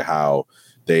mean? Like how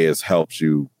Day has helped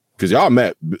you, because y'all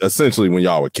met essentially when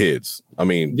y'all were kids. I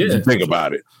mean, think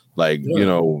about it. Like,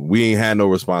 we ain't had no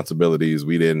responsibilities.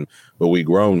 We didn't, but we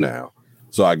grown now.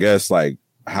 So I guess like,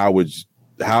 how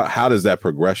does that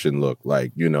progression look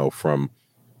like, from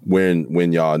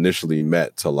when y'all initially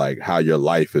met to like how your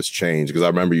life has changed? Because I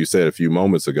remember you said a few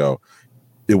moments ago,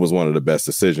 it was one of the best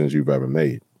decisions you've ever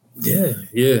made. Yeah.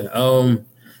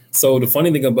 So the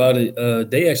funny thing about it,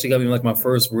 they actually got me like my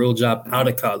first real job out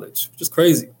of college, which is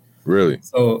crazy. Really?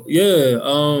 So yeah.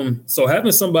 So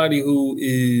having somebody who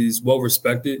is well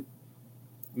respected,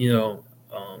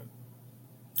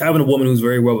 having a woman who's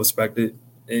very well respected,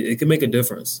 it can make a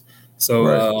difference.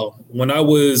 So when I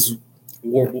was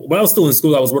still in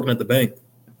school, I was working at the bank,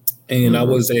 and I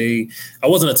wasn't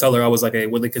a teller. I was like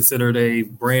what they considered a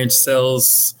branch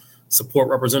sales support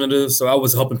representative. So I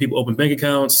was helping people open bank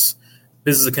accounts,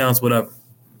 business accounts, whatever.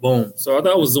 Boom. So I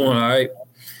thought I was doing all right.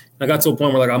 I got to a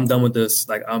point where like I'm done with this.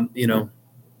 Like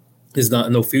there's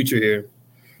not no future here.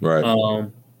 Right.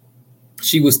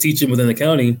 She was teaching within the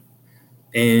county,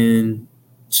 and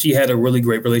she had a really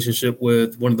great relationship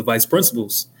with one of the vice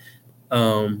principals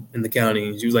in the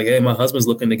county. She was like, "Hey, my husband's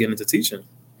looking to get into teaching."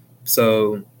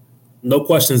 So no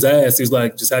questions asked. He's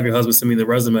like, "Just have your husband send me the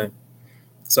resume."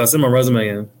 So I sent my resume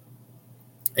in,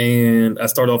 and I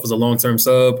started off as a long-term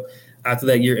sub. After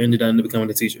that year ended, I ended up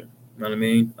becoming a teacher. You know what I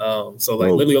mean? So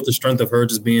like literally off the strength of her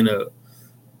just being a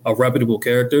reputable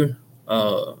character,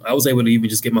 I was able to even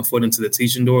just get my foot into the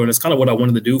teaching door. And it's kind of what I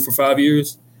wanted to do for 5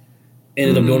 years.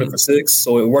 Ended up doing it for 6.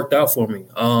 So it worked out for me.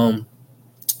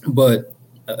 But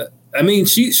I mean,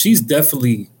 she's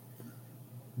definitely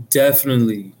a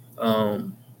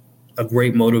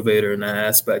great motivator in that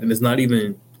aspect. And it's not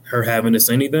even her having to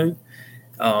say anything.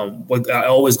 What I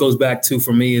always goes back to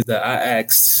for me is that I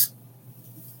asked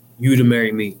you to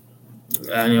marry me.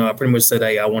 I pretty much said,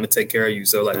 "Hey, I want to take care of you."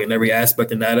 So like in every aspect,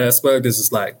 this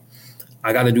is like,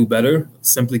 I got to do better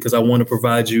simply because I want to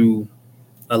provide you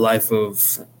a life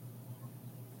of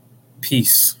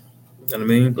peace. You know what I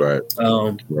mean? Right.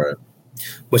 Right.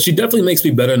 But she definitely makes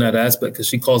me better in that aspect because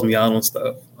she calls me out on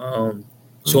stuff.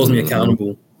 She holds me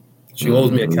accountable. She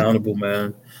holds me accountable,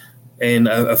 man. And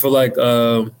I feel like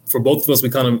for both of us, we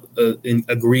kind of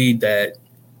agreed that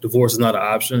divorce is not an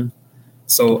option.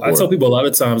 So I tell people a lot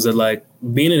of times that like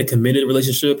being in a committed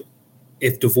relationship,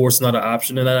 if divorce is not an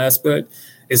option in that aspect,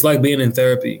 it's like being in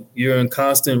therapy. You're in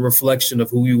constant reflection of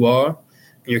who you are.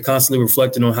 And you're constantly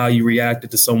reflecting on how you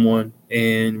reacted to someone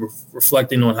and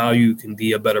reflecting on how you can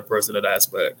be a better person in that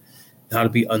aspect, and how to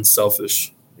be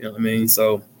unselfish. You know what I mean?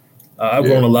 So I've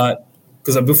grown a lot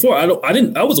because before I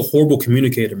was a horrible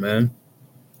communicator, man.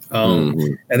 I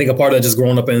think a part of that just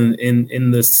growing up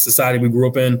in the society we grew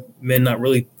up in, men not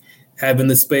really having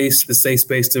the safe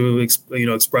space to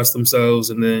express themselves,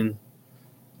 and then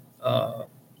I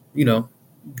didn't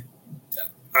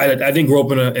grow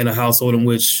up in a household in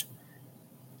which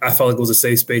I felt like it was a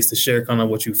safe space to share kind of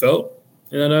what you felt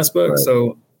in that aspect. Right.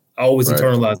 So I always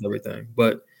internalized everything.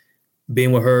 But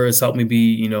being with her has helped me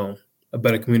be, a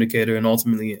better communicator and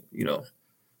ultimately,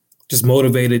 just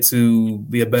motivated to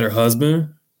be a better husband.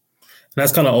 And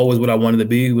that's kind of always what I wanted to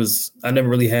be. I never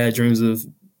really had dreams of,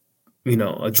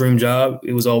 a dream job.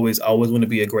 It was always, I always want to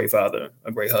be a great father,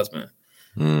 a great husband.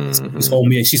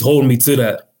 She's holding me to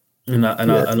that. And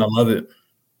I love it.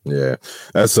 Yeah.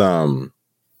 That's,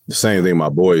 the same thing my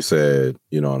boy said,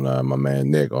 on my man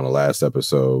Nick on the last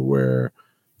episode, where,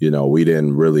 he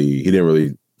didn't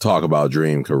really talk about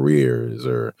dream careers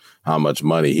or how much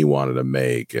money he wanted to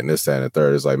make and this, that, and the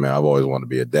third. It's like, man, I've always wanted to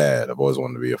be a dad. I've always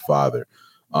wanted to be a father.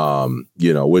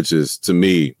 Which is, to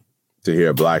me, to hear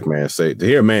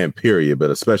a man, period, but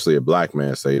especially a black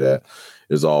man say that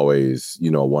is always,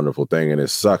 a wonderful thing. And it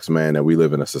sucks, man, that we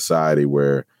live in a society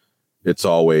where it's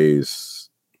always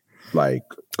like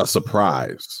a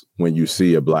surprise when you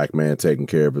see a black man taking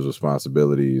care of his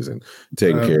responsibilities and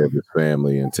taking care of his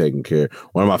family and taking care.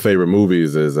 One of my favorite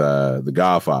movies is The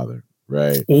Godfather,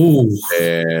 right? Ooh.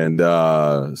 And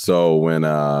so when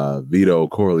Vito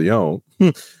Corleone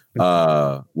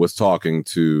was talking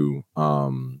to I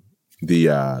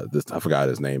forgot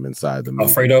his name inside the movie.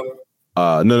 Alfredo?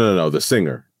 No, the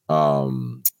singer. I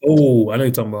know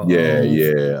you're talking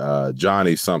about.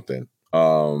 Johnny something.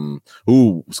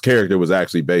 Whose character was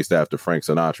actually based after Frank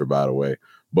Sinatra, by the way,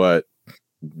 but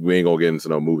we ain't gonna get into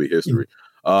no movie history.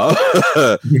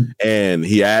 And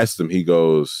he asked him, he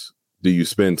goes, do you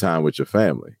spend time with your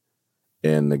family?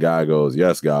 And the guy goes,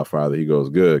 yes, Godfather. He goes,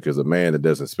 good, because a man that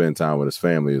doesn't spend time with his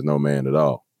family is no man at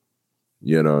all.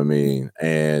 You know what I mean?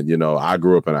 And, you know, I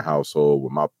grew up in a household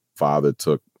where my father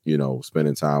took, you know,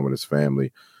 spending time with his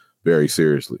family very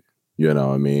seriously. You know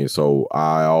what I mean? So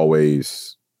I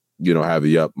always, you know, have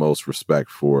the utmost respect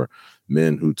for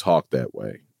men who talk that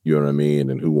way. You know what I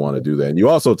mean? And who want to do that. And you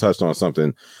also touched on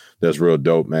something that's real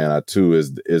dope, man.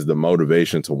 is the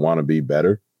motivation to want to be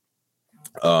better.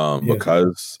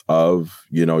 Because of,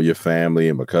 you know, your family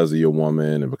and because of your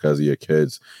woman and because of your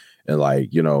kids. And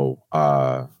like, you know,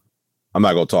 I'm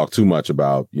not going to talk too much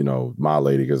about, you know, my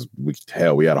lady, because we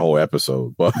had a whole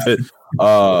episode, but,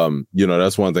 you know,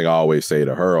 that's one thing I always say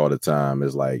to her all the time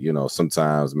is like, you know,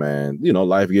 sometimes, man, you know,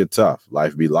 life get tough,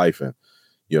 life be lifing,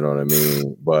 you know what I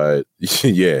mean? But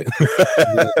yeah,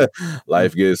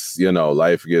 life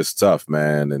gets tough,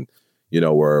 man. And, you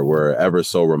know, we're ever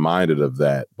so reminded of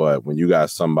that. But when you got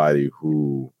somebody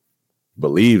who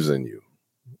believes in you,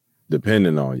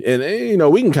 depending on you, and you know,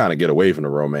 we can kind of get away from the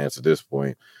romance at this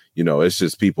point. You know, it's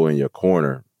just people in your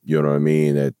corner, you know what I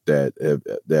mean,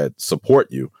 that support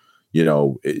you. You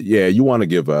know, yeah, you want to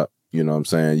give up, you know what I'm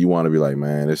saying? You want to be like,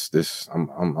 man,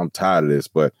 I'm tired of this.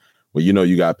 But well, you know,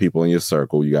 you got people in your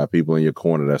circle, you got people in your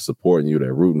corner that's supporting you,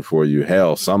 that rooting for you.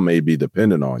 Hell, some may be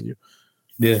dependent on you.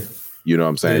 Yeah. You know what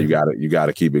I'm saying? Yeah. You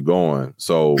gotta keep it going.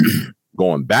 So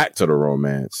going back to the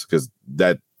romance, because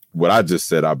that what I just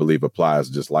said, I believe applies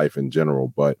to just life in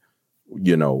general. But,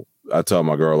 you know, I tell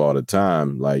my girl all the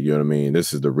time, like, you know what I mean?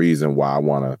 This is the reason why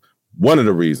one of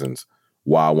the reasons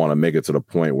why I want to make it to the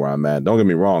point where I'm at. Don't get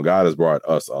me wrong. God has brought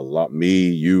us a long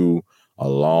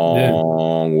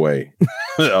way,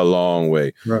 a long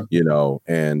way, right. You know,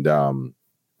 and,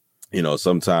 you know,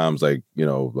 sometimes like, you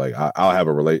know, like I have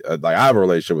a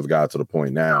relationship with God to the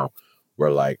point now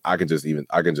where like I can just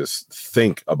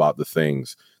think about the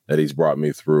things that he's brought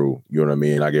me through. You know what I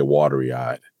mean? I get watery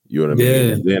eyed. You know what I mean?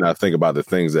 And then I think about the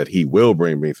things that he will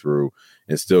bring me through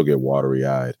and still get watery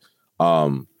eyed.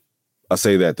 I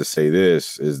say that to say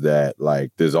this is that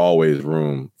like there's always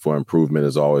room for improvement.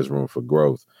 There's always room for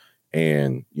growth.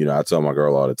 And, you know, I tell my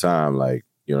girl all the time, like,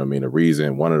 you know what I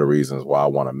mean? One of the reasons why I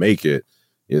want to make it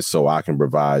is so I can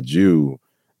provide you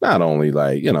not only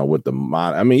like, you know, with the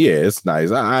mind. I mean, yeah, it's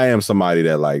nice. I am somebody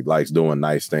that like likes doing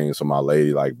nice things for my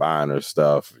lady, like buying her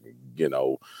stuff, you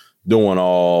know, doing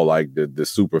all like the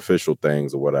superficial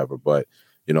things or whatever. But,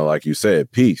 you know, like you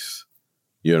said, peace,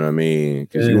 you know what I mean?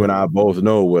 Because you and I both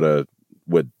know what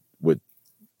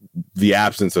the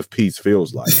absence of peace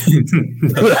feels like.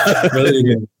 really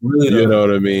you know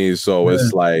what I mean? So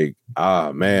it's like,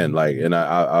 man, like, and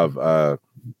I've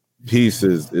peace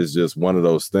is just one of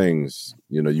those things,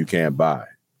 you know, you can't buy.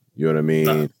 You know what I mean?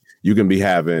 Nah. You can be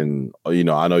having, you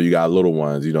know, I know you got little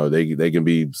ones, you know, they can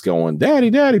be going, daddy,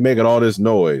 making all this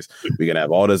noise. We can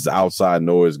have all this outside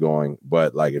noise going.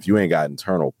 But like, if you ain't got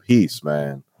internal peace,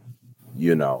 man,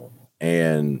 you know,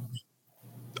 and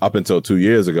up until 2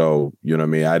 years ago, you know what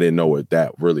I mean? I didn't know what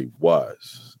that really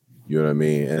was. You know what I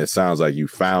mean? And it sounds like you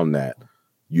found that,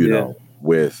 you know,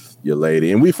 with your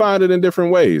lady. And we find it in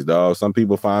different ways, dog. Some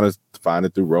people find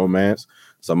it through romance.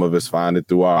 Some of us find it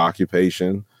through our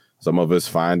occupation. Some of us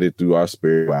find it through our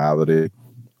spirituality.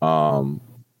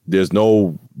 There's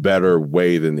no better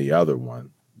way than the other one.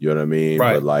 You know what I mean?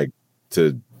 Right. But like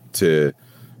to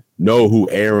know who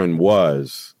Aaron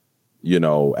was, you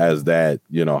know, as that,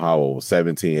 you know, how old,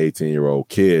 17, 18-year-old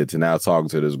kid to now talking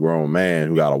to this grown man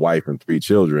who got a wife and 3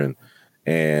 children.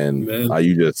 And like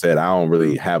you just said, I don't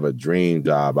really have a dream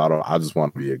job. I just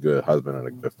want to be a good husband and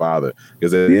a good father.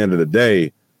 Because at the end of the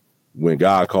day, when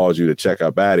God calls you to check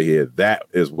up out of here, that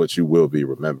is what you will be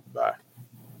remembered by.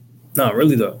 No,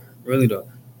 really though.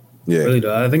 Yeah. Really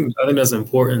though. I think that's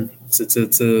important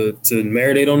to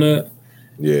marinate on that.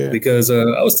 Yeah. Because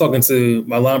I was talking to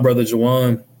my line brother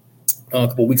Jawan a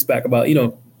couple weeks back about, you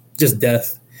know, just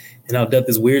death and how death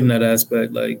is weird in that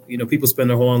aspect. Like, you know, people spend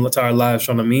their whole entire lives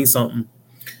trying to mean something.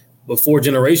 But 4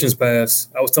 generations pass.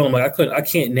 I was telling him, like, I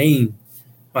can't name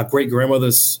my great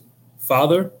grandmother's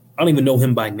father. I don't even know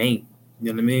him by name.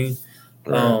 You know what I mean?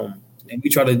 Right. And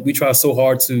we try so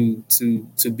hard to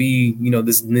be, you know,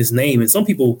 this name. And some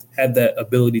people have that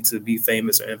ability to be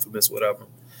famous or infamous, whatever.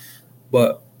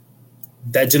 But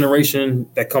that generation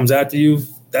that comes after you,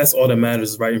 that's all that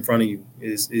matters right in front of you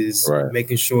is right.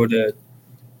 Making sure that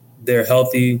they're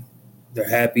healthy, they're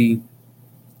happy,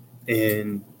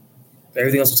 and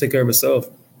everything else will take care of itself.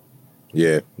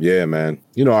 Yeah, man.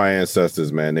 You know, our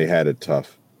ancestors, man, they had it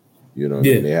tough. You know what I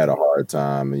mean? They had a hard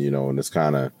time, and you know, and it's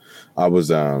kind of, I was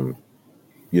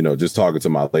just talking to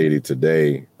my lady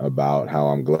today about how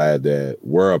I'm glad that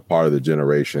we're a part of the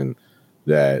generation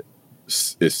that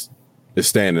is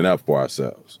standing up for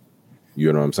ourselves.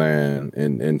 You know what I'm saying?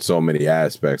 In so many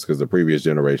aspects, because the previous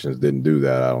generations didn't do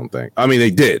that, I don't think. I mean,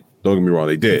 they did. Don't get me wrong,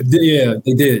 they did. Yeah,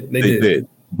 they did. They did.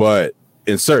 But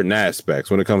in certain aspects,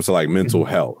 when it comes to like mental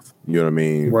health, you know what I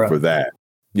mean? Right. For that,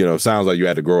 it sounds like you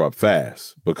had to grow up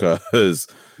fast because,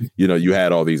 you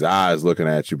had all these eyes looking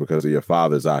at you because of your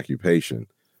father's occupation.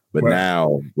 But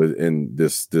now within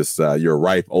this your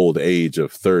ripe old age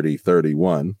of 30,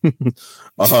 31,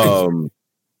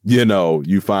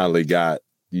 you finally got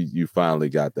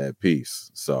that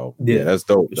piece. So yeah, that's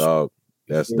dope, dog.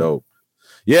 That's dope.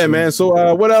 Yeah, man.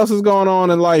 So what else is going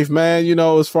on in life, man?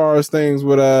 As far as things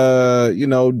with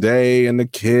Day and the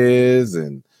kids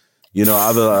and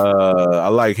I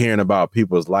like hearing about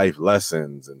people's life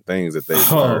lessons and things that they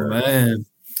learned. Man.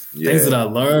 Yeah. Things that I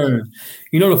learned.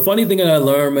 The funny thing that I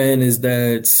learned, man, is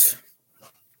that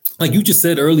like you just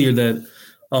said earlier that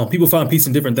people find peace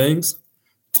in different things.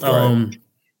 Right.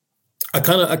 I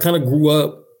kind of grew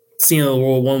up seeing the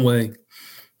world one way,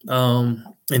 and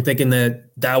thinking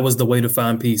that was the way to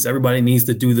find peace. Everybody needs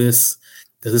to do this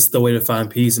because it's the way to find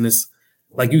peace. And it's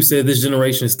like you said, this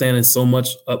generation is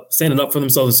standing up for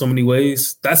themselves in so many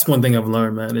ways. That's one thing I've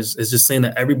learned, man. It's just saying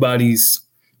that everybody's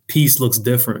peace looks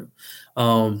different.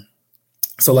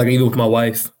 So like even with my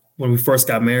wife, when we first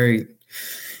got married,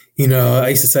 I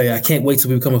used to say, I can't wait till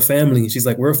we become a family. And she's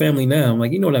like, we're a family now. I'm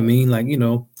like, you know what I mean? Like,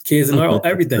 kids and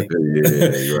everything. Yeah,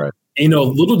 you're right.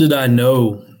 Little did I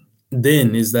know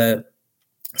then is that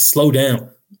slow down,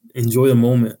 enjoy the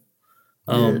moment.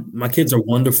 My kids are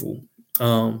wonderful.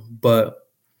 But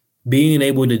being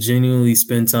able to genuinely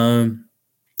spend time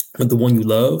with the one you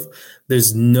love,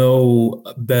 there's no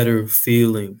better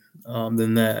feeling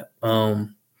than that.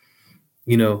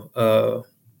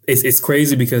 It's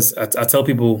crazy because I tell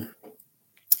people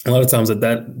a lot of times that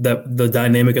the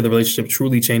dynamic of the relationship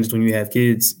truly changes when you have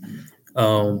kids.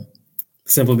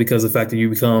 Simply because of the fact that you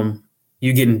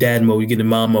get in dad mode, you get in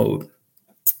mom mode.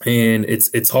 And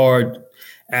it's hard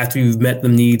after you've met the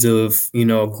needs of,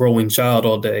 a growing child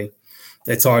all day.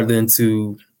 It's hard then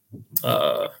to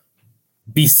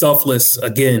be selfless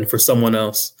again for someone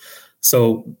else.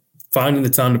 So finding the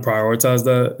time to prioritize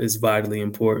that is vitally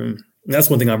important. And that's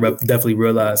one thing I definitely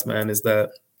realized, man, is that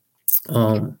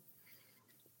I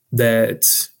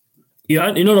realize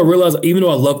even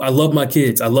though I love my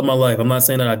kids, I love my life. I'm not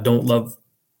saying that I don't love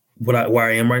where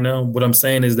I am right now. What I'm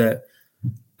saying is that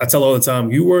I tell all the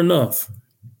time, you were enough.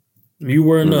 You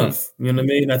were enough. You know what I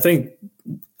mean? I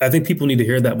think people need to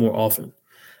hear that more often.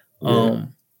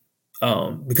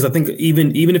 Because I think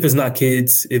even if it's not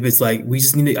kids, if it's like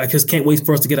I just can't wait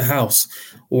for us to get a house,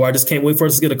 or I just can't wait for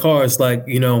us to get a car. It's like,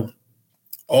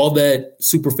 all that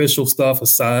superficial stuff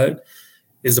aside,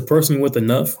 is the person with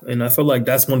enough? And I feel like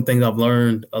that's one thing I've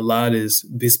learned a lot is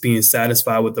just being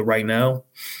satisfied with the right now,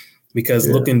 because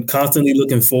constantly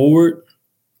looking forward,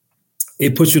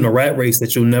 it puts you in a rat race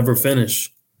that you'll never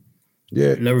finish.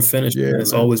 Yeah. Never finish. Yeah,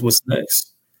 it's always what's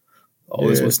next.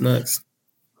 Always what's next.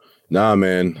 Nah,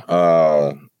 man.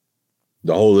 The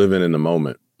whole living in the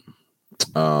moment.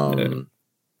 I'm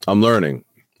learning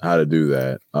how to do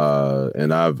that.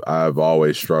 And I've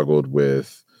always struggled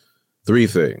with three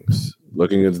things: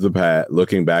 looking into the past,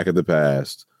 looking back at the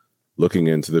past, looking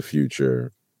into the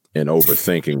future, and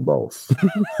overthinking both.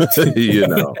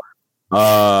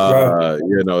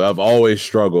 I've always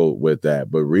struggled with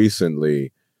that, but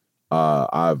recently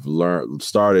I've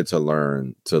started to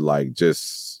learn to like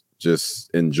just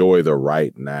enjoy the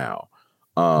right now.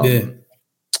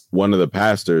 One of the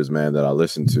pastors, man, that I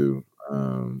listen to,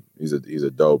 he's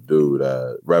a dope dude,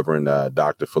 Reverend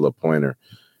Dr. Philip Pointer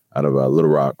out of Little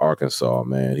Rock, Arkansas.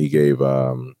 Man, he gave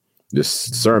this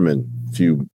sermon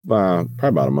probably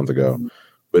about a month ago,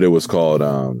 but it was called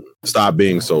 "Stop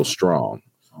Being So Strong,"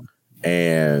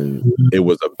 and it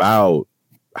was about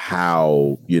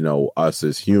how us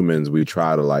as humans, we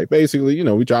try to we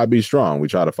try to be strong, we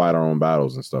try to fight our own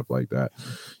battles and stuff like that,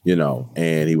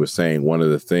 and he was saying one of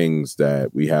the things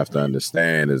that we have to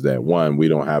understand is that, one, we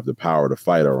don't have the power to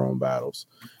fight our own battles,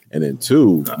 and then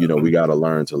two, we got to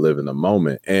learn to live in the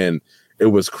moment. And it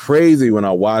was crazy when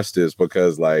I watched this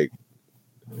because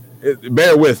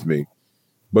bear with me,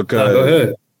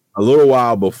 because a little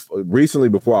while recently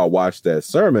before I watched that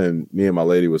sermon, me and my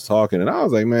lady was talking, and I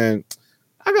was like, man,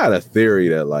 I got a theory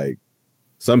that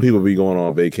some people be going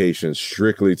on vacation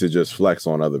strictly to just flex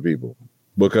on other people,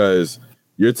 because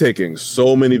you're taking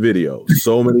so many videos,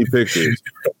 so many pictures.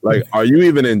 Are you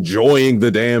even enjoying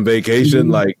the damn vacation?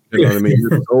 You know what I mean?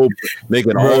 You're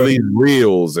making all these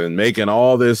reels and making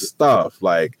all this stuff.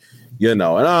 You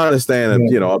know, and I understand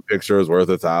that, you know, a picture is worth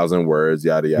 1,000 words,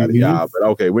 yada, yada, yada. But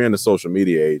okay, we're in the social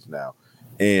media age now.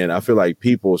 And I feel like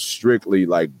people strictly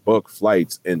like book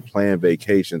flights and plan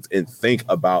vacations and think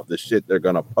about the shit they're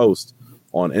going to post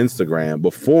on Instagram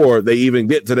before they even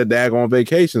get to the daggone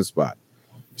vacation spot.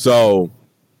 So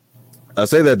I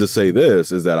say that to say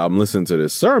this is that I'm listening to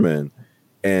this sermon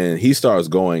and he starts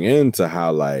going into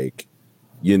how, like,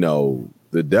 you know,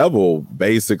 the devil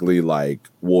basically like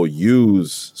will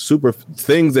use super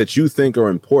things that you think are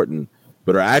important,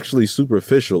 but are actually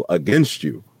superficial against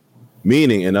you.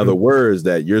 Meaning, in other words,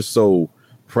 that you're so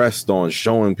pressed on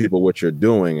showing people what you're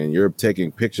doing and you're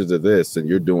taking pictures of this and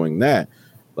you're doing that.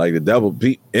 Like the devil,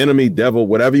 enemy, devil,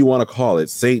 whatever you want to call it,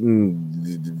 Satan,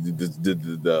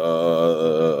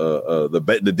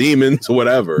 the demons,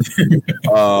 whatever,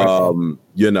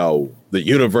 you know, the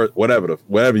universe,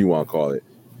 whatever you want to call it.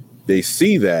 They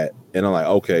see that and I'm like,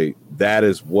 okay, that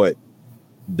is what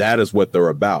they're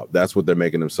about. That's what they're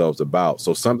making themselves about.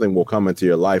 So something will come into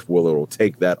your life where it'll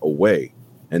take that away.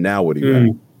 And now what do you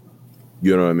have?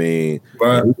 You know what I mean?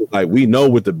 Right. Like, we know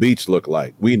what the beach look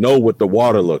like. We know what the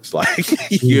water looks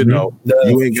like. You know,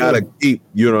 you ain't gotta keep,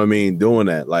 you know what I mean, doing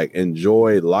that. Like,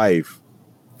 enjoy life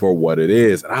for what it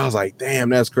is. And I was like, damn,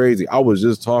 that's crazy. I was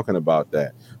just talking about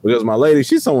that because my lady,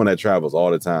 she's someone that travels all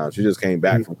the time. She just came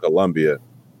back from Colombia,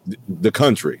 the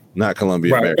country, not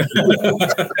Colombia, right.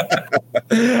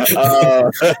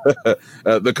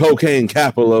 The cocaine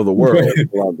capital of the world,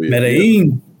 Colombia.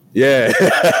 Medellin. Yeah,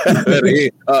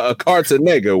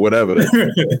 Cartagena, whatever.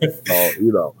 So,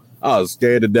 you know, I was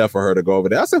scared to death for her to go over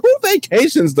there. I said, "Who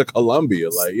vacations to Colombia?"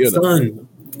 Like, you know, son,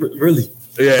 really?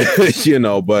 Yeah, you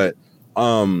know. But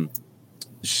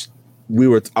we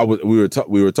were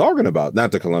talking about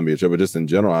not the Colombia trip, but just in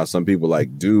general how some people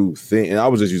like do things. And I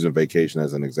was just using vacation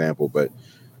as an example, but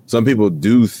some people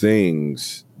do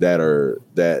things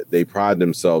that they pride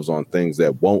themselves on things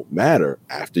that won't matter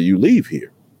after you leave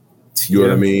here. You know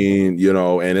what I mean? You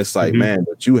know, and it's like, man,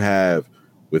 what you have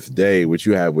with Day, what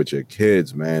you have with your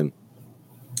kids, man,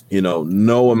 you know,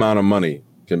 no amount of money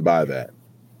can buy that.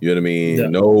 You know what I mean? Yeah.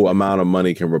 No amount of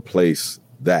money can replace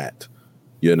that,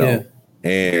 you know? Yeah.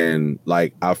 And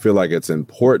like, I feel like it's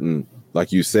important,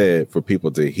 like you said, for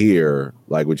people to hear,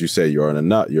 like what you said, you're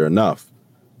enough. You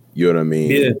know what I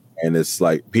mean? Yeah. And it's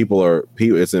like,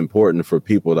 it's important for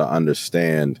people to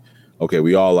understand, okay,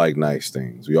 we all like nice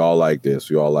things. We all like this.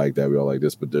 We all like that. We all like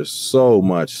this. But there's so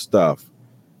much stuff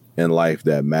in life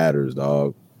that matters,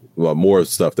 dog. Well, more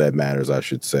stuff that matters, I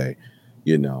should say,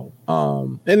 you know.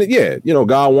 And yeah, you know,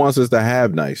 God wants us to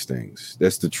have nice things.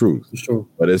 That's the truth. Sure.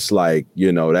 But it's like,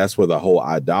 you know, that's where the whole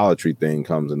idolatry thing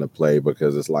comes into play,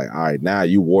 because it's like, all right, now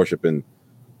you worshiping,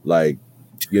 like,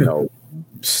 you know,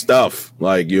 stuff,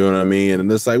 like, you know what I mean?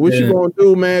 And it's like, what you gonna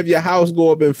do, man, if your house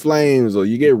go up in flames or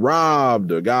you get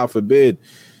robbed or God forbid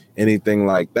anything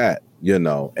like that, you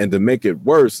know? And to make it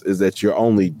worse is that you're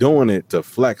only doing it to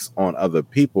flex on other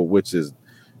people,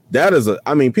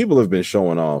 I mean, people have been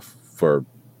showing off for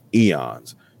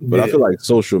eons, but I feel like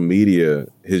social media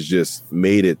has just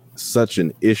made it such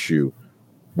an issue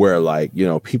where, like, you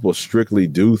know, people strictly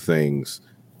do things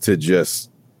to just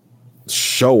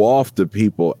show off to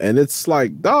people. And it's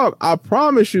like, dog, I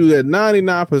promise you that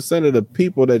 99% of the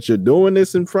people that you're doing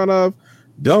this in front of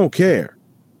don't care.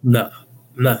 Nah.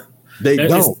 They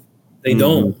don't. They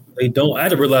don't. I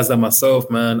had to realize that myself,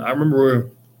 man. I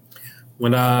remember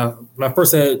when I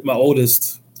first had my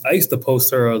oldest, I used to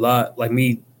post her a lot, like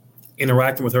me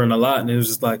interacting with her a lot. And it was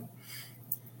just like,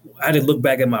 I had to look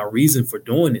back at my reason for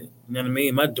doing it. You know what I mean?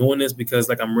 Am I doing this because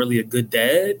like I'm really a good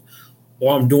dad?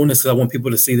 Or I'm doing this because I want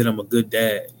people to see that I'm a good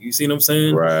dad. You see what I'm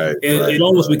saying? Right. It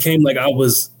almost became like I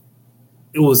was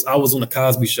on the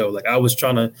Cosby Show. Like I was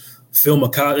trying to film a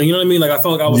Cosby. You know what I mean? Like I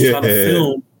felt like I was trying to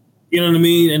film. You know what I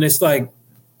mean? And it's like,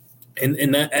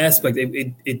 in that aspect,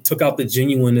 it took out the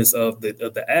genuineness of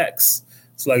the acts.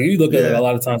 So like you look at like, a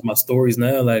lot of times my stories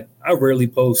now, like I rarely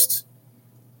post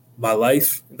my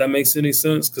life. If that makes any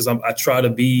sense, because I try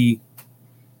to be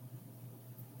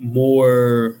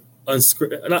more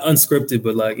not unscripted,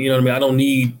 but like, you know what I mean?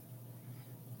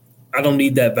 I don't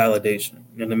need that validation.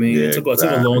 You know what I mean? It took a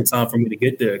long time for me to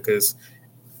get there, because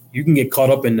you can get caught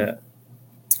up in that.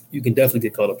 You can definitely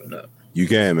get caught up in that. You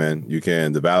can, man. You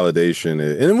can. The validation,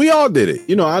 and we all did it.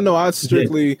 You know, I know I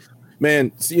strictly,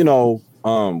 man, you know,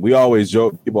 we always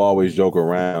joke, people always joke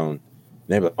around.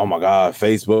 They're like, oh my God,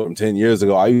 Facebook from 10 years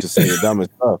ago, I used to say the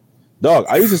dumbest stuff. Dog,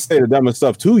 I used to say the dumbest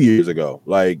stuff 2 years ago.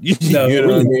 Like, you know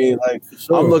what I mean? Like,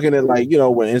 sure. I'm looking at, like, you know,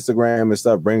 when Instagram and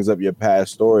stuff brings up your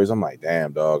past stories, I'm like,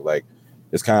 damn, dog. Like,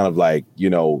 it's kind of like,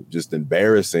 you know, just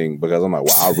embarrassing, because I'm like,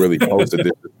 wow, I really posted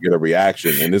this to get a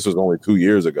reaction. And this was only 2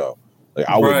 years ago. Like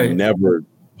I would never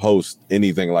post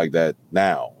anything like that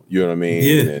now. You know what I mean?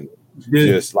 Yeah. And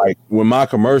just like when my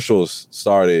commercials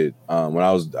started, when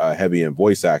I was heavy in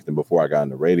voice acting before I got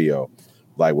into radio,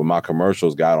 like when my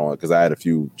commercials got on, because I had a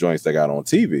few joints that got on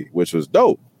TV, which was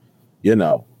dope, you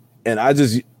know. And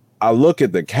I look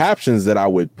at the captions that I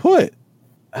would put,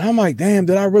 and I'm like, damn,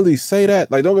 did I really say that?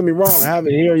 Like, don't get me wrong,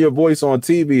 having hearing your voice on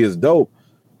TV is dope.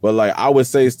 But like I would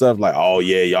say stuff like, oh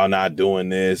yeah, y'all not doing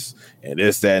this and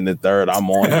this, that, and the third. I'm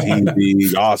on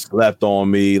TV. Y'all slept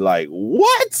on me. Like,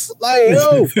 what? Like,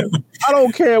 yo, I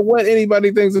don't care what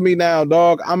anybody thinks of me now,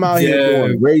 dog. I'm out here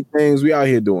doing great things. We out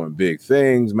here doing big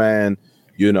things, man.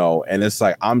 You know, and it's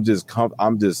like I'm just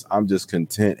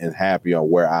content and happy on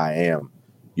where I am.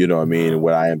 You know what I mean? And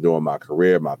what I am doing, my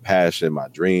career, my passion, my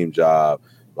dream job.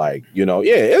 Like, you know,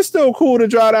 yeah, it's still cool to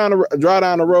drive down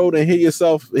the road and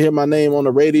hear my name on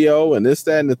the radio and this,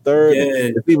 that, and the third.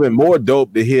 Yeah. It's even more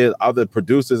dope to hear other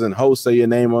producers and hosts say your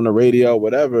name on the radio,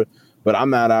 whatever. But I'm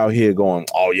not out here going,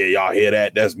 oh yeah, y'all hear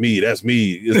that? That's me. This,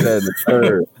 that, and the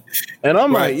third. And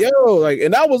I'm like, yo, like,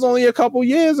 and that was only a couple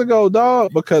years ago,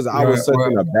 dog, because I was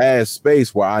in a bad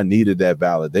space where I needed that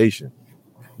validation.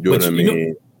 You know what I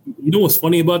mean? You know what's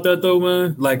funny about that though,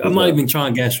 man? Like, I'm not even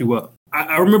trying to gas you up.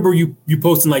 I remember you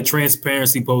posting like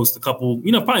transparency posts a couple,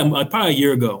 you know, probably a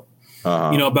year ago,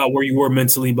 you know, about where you were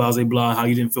mentally, blah, blah, blah, how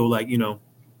you didn't feel like, you know,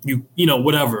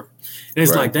 whatever. And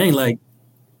it's like, dang, like,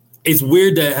 it's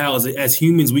weird that how as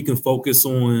humans, we can focus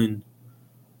on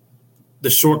the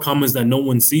shortcomings that no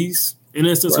one sees. In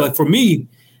instance, like for me,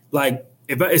 like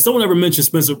if someone ever mentions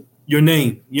Spencer, your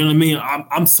name, you know what I mean?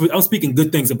 I'm speaking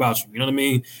good things about you. You know what I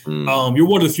mean? You're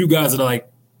one of the few guys that are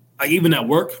like even at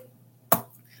work,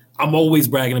 I'm always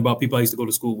bragging about people I used to go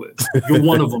to school with. You're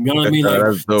one of them. You know what I mean?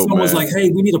 Like dope, someone's like, hey,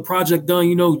 we need a project done.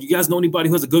 You know, you guys know anybody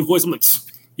who has a good voice? I'm like,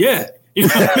 yeah. You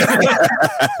know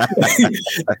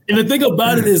and the thing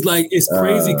about it is like, it's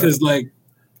crazy because like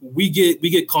we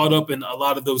get caught up in a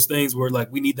lot of those things where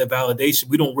like we need that validation.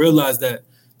 We don't realize that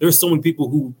there's so many people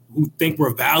who think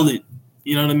we're valid.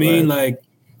 You know what I mean? Like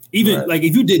even like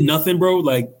if you did nothing, bro,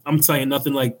 like I'm telling you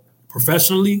nothing like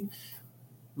professionally,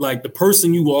 like the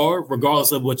person you are,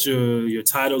 regardless of what your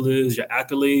title is, your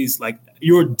accolades, like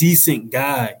you're a decent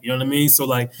guy. You know what I mean? So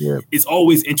like it's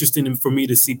always interesting for me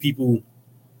to see people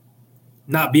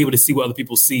not be able to see what other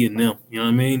people see in them. You know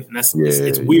what I mean? And that's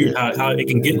it's weird how it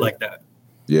can get like that.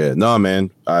 Yeah, no,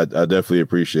 man, I definitely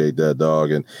appreciate that,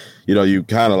 dog. And, you know, you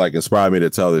kind of like inspired me to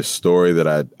tell this story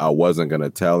that I wasn't going to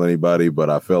tell anybody, but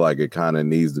I feel like it kind of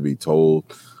needs to be told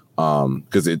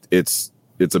because it's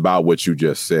about what you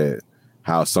just said,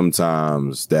 how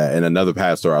sometimes that, and another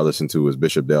pastor I listened to is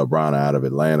Bishop Dale Brown out of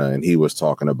Atlanta, and he was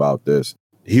talking about this.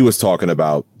 He was talking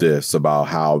about this, about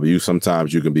how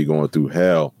sometimes you can be going through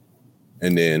hell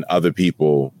and then other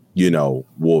people, you know,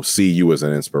 will see you as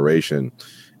an inspiration.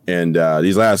 And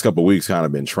these last couple of weeks kind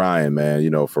of been trying, man,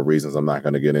 you know, for reasons I'm not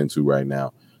going to get into right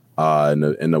now. And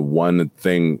the one of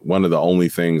the only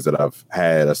things that I've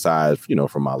had aside, you know,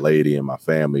 from my lady and my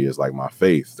family is like my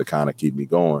faith to kind of keep me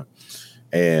going.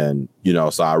 And, you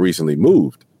know, so I recently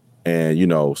moved and, you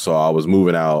know, so I was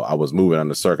moving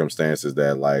under circumstances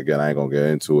that like, and I ain't going to get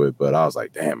into it, but I was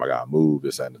like, damn, I got moved,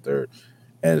 this, that, and the third.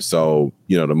 And so,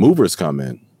 you know, the movers come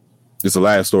in. It's the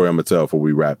last story I'm going to tell before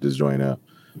we wrap this joint up.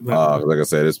 Like I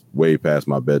said, it's way past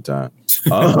my bedtime.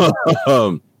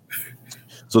 So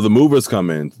the movers come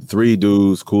in, 3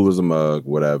 dudes, cool as a mug,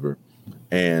 whatever.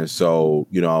 And so,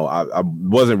 you know, I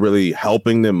wasn't really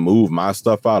helping them move my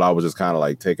stuff out. I was just kind of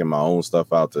like taking my own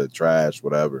stuff out to the trash,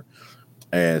 whatever.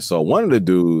 And so one of the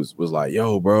dudes was like,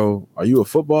 yo, bro, are you a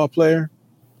football player?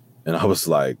 And I was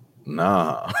like,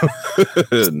 nah,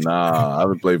 I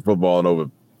haven't played football in over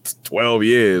 12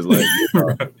 years. Like, you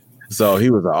know. So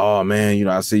he was like, oh, man, you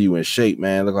know, I see you in shape,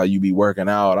 man. Look like you be working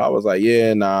out. I was like,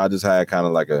 yeah, nah, I just had kind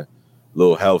of like a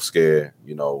little health scare,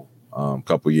 you know, a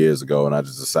couple years ago. And I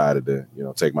just decided to, you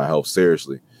know, take my health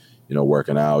seriously, you know,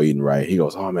 working out, eating right. He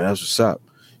goes, oh, man, that's what's up.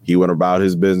 He went about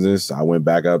his business. I went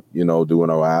back up, you know, doing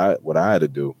what I had to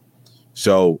do.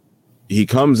 So he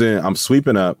comes in. I'm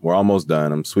sweeping up. We're almost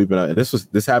done. I'm sweeping up. And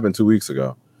this happened 2 weeks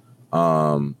ago.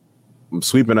 I'm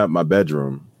sweeping up my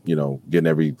bedroom, you know, getting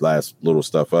every last little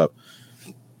stuff up.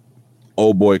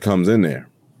 Old boy comes in there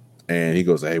and he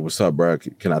goes, hey, what's up, bro?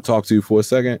 Can I talk to you for a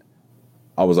second?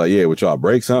 I was like, yeah, would y'all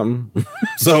break something?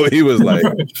 So he was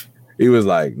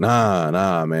like,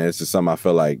 nah, man. It's just something I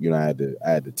felt like, you know, I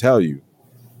had to tell you.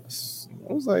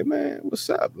 I was like, man, what's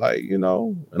up? Like, you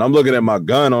know, and I'm looking at my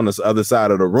gun on this other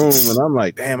side of the room and I'm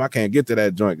like, damn, I can't get to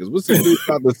that joint. Cause what's this dude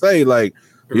about to say? Like,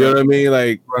 You know what I mean?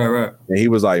 Like, right. And he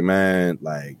was like, man,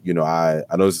 like, you know, I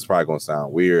know this is probably going to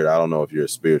sound weird. I don't know if you're a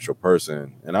spiritual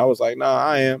person. And I was like, nah,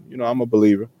 I am. You know, I'm a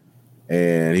believer.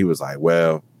 And he was like,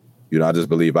 well, you know, I just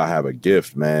believe I have a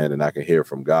gift, man, and I can hear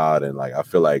from God. And like, I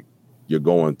feel like you're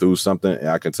going through something. And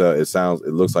I can tell it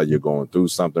looks like you're going through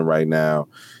something right now.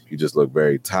 You just look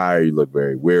very tired. You look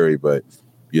very weary. But,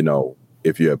 you know,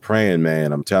 if you're praying,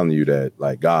 man, I'm telling you that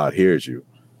like God hears you.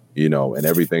 You know, and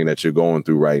everything that you're going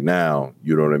through right now,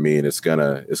 you know what I mean? It's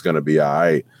gonna be all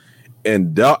right.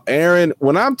 And Aaron,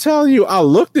 when I'm telling you, I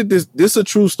looked at this is a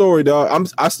true story, dog.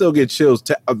 I still get chills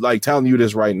like telling you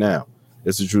this right now.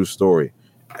 It's a true story.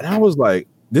 And I was like,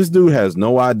 this dude has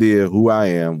no idea who I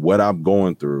am, what I'm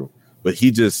going through, but he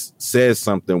just says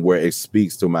something where it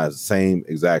speaks to my same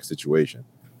exact situation.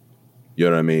 You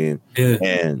know what I mean? Yeah.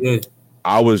 And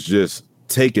I was just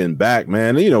taken back,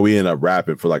 man. You know, we ended up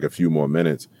rapping for like a few more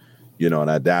minutes. You know,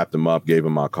 and I dapped him up, gave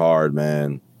him my card,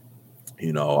 man.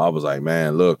 You know, I was like,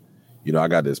 man, look, you know, I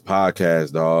got this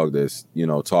podcast, dog, this, you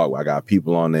know, talk. I got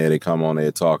people on there. They come on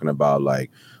there talking about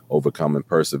like overcoming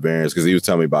perseverance. Cause he was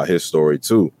telling me about his story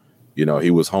too. You know,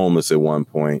 he was homeless at one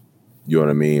point, you know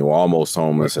what I mean? Or almost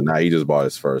homeless. And now he just bought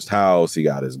his first house. He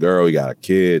got his girl, he got a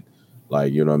kid.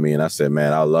 Like, you know what I mean? I said,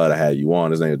 man, I love to have you on.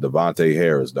 His name is Devontae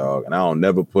Harris, dog. And I don't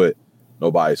never put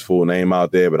nobody's full name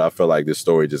out there, but I felt like this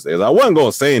story just is. I wasn't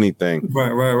going to say anything. Right.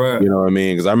 You know what I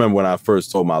mean? Because I remember when I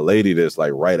first told my lady this,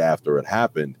 like right after it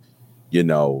happened, you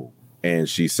know, and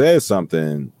she said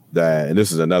something that, and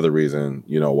this is another reason,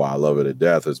 you know, why I love her to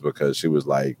death is because she was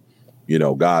like, you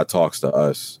know, God talks to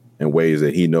us in ways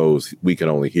that he knows we can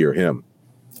only hear him.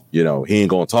 You know, he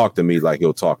ain't going to talk to me like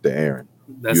he'll talk to Aaron.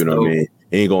 You know what I mean?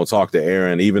 He ain't going to talk to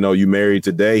Aaron. Even though you married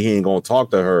today, he ain't going to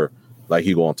talk to her like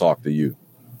he going to talk to you.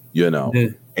 You know,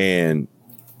 and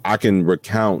I can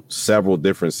recount several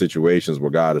different situations where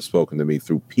God has spoken to me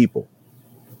through people.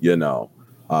 You know,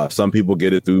 some people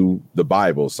get it through the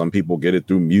Bible. Some people get it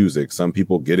through music. Some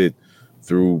people get it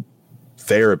through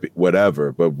therapy,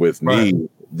 whatever. But with me,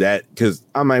 that because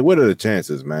I'm like, what are the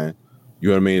chances, man? You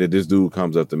know what I mean? That this dude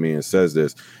comes up to me and says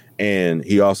this. And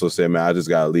he also said, man, I just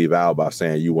got to leave out by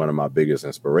saying you one of my biggest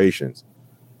inspirations.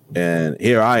 And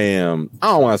here I am. I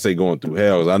don't want to say going through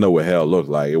hell because I know what hell looked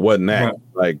like. It wasn't that,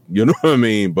 like, you know what I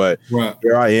mean? But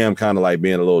here I am kind of like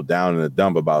being a little down in the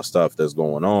dump about stuff that's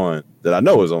going on that I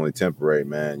know is only temporary,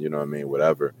 man. You know what I mean?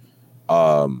 Whatever.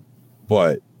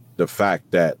 But the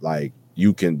fact that like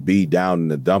you can be down in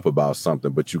the dump about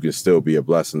something, but you can still be a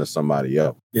blessing to somebody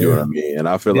else. You know what I mean? And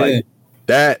I feel like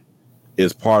that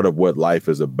is part of what life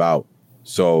is about.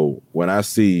 So when I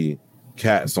see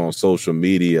cats on social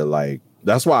media, like,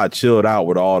 that's why I chilled out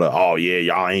with all the, oh yeah,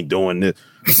 y'all ain't doing this.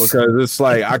 Because it's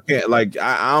like, I can't, like,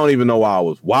 I don't even know why I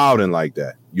was wilding like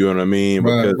that. You know what I mean?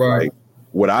 Because like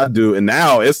what I do, and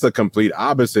now it's the complete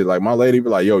opposite. Like my lady be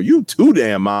like, yo, you too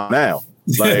damn mom now.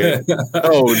 Like,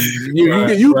 oh,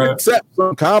 you can accept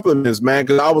some compliments, man.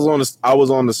 Because I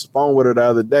was on the phone with her the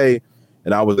other day,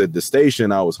 and I was at the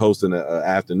station. I was hosting an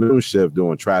afternoon shift,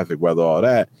 doing traffic, weather, all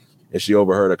that. And she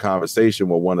overheard a conversation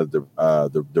where one of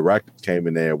the directors came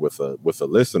in there with a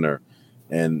listener,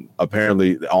 and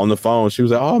apparently on the phone she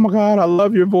was like, "Oh my God, I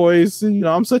love your voice. You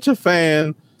know, I'm such a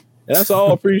fan. That's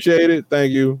all appreciated.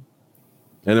 Thank you."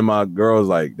 And then my girl's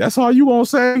like, "That's all you gonna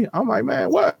say?" I'm like, "Man,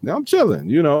 what? I'm chilling,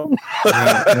 you know." So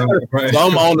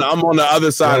I'm on the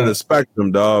other side of the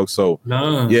spectrum, dog. So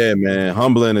yeah, man,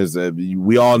 humbling is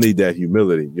we all need that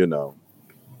humility, you know.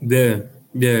 Yeah.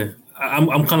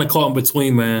 I'm kind of caught in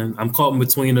between, man. I'm caught in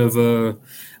between of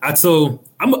I'm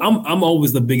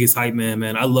always the biggest hype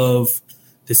man. I love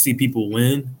to see people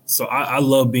win. So I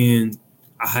love being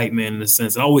a hype man in a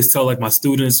sense. And I always tell like my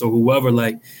students or whoever,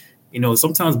 like, you know,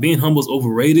 sometimes being humble is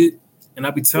overrated. And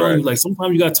I be telling you, like,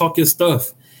 sometimes you gotta talk your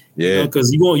stuff. Yeah.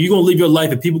 Because you're gonna live your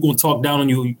life and people gonna talk down on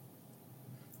you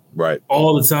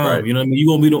all the time. You know what I mean?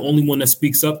 You're gonna be the only one that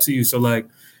speaks up to you. So like,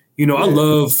 you know, I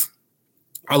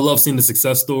love seeing the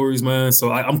success stories, man.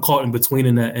 So I'm caught in between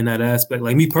in that aspect.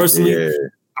 Like me personally,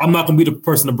 I'm not gonna be the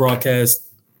person to broadcast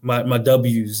my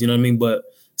W's, you know what I mean? But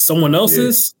someone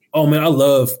else's, oh man, I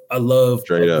love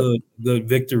good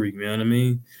victory, man. You know what I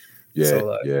mean? Yeah, so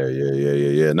like,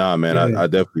 yeah. Nah, man, I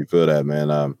definitely feel that,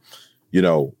 man. You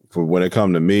know, for when it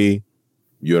come to me,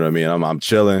 you know what I mean? I'm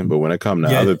chilling, but when it come to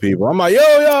other people, I'm like,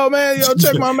 yo, man,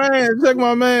 check my man,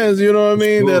 you know what I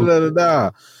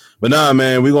mean? But nah,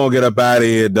 man, we gonna get up out of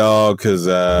here, dog, because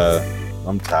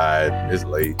I'm tired. It's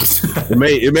late.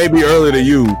 It may be early to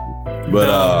you,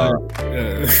 but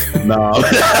no.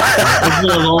 It's been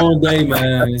a long day,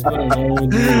 man. It's been a long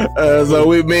day. So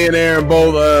me and Aaron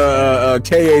both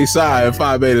KA Psi and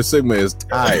Phi Beta Sigma is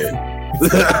tired.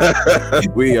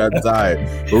 We are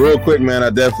tired. But real quick, man, I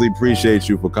definitely appreciate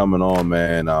you for coming on,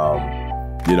 man.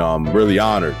 I'm really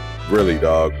honored, really,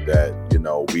 dog, that,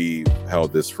 we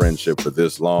held this friendship for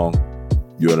this long.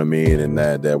 You know what I mean? And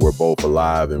that we're both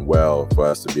alive and well for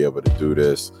us to be able to do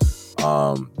this.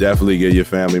 Definitely give your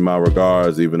family my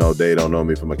regards, even though they don't know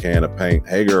me from a can of paint.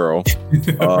 Hey, girl.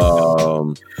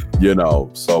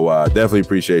 So definitely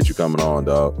appreciate you coming on,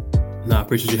 dog. Nah, I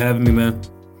appreciate you having me, man.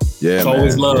 Yeah, it's man.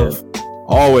 Always love. Yeah.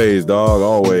 Always, dog.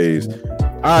 Always.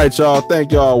 All right, y'all.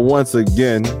 Thank y'all once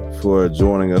again for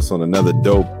joining us on another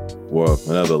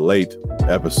late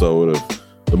episode of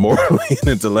the Morally and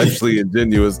Intellectually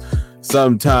Ingenuous,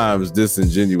 sometimes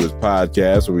disingenuous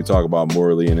podcast, where we talk about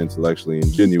morally and intellectually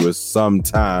ingenuous,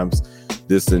 sometimes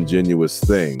disingenuous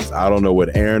things. I don't know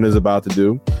what Aaron is about to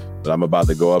do, but I'm about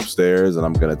to go upstairs and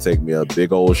I'm going to take me a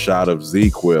big old shot of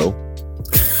Z-Quil.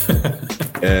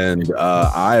 And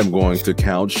I am going to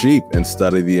count sheep and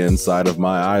study the inside of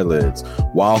my eyelids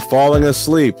while falling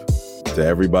asleep to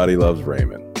Everybody Loves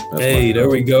Raymond. Hey, there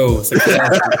we go. It's a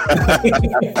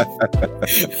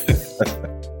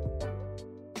classic.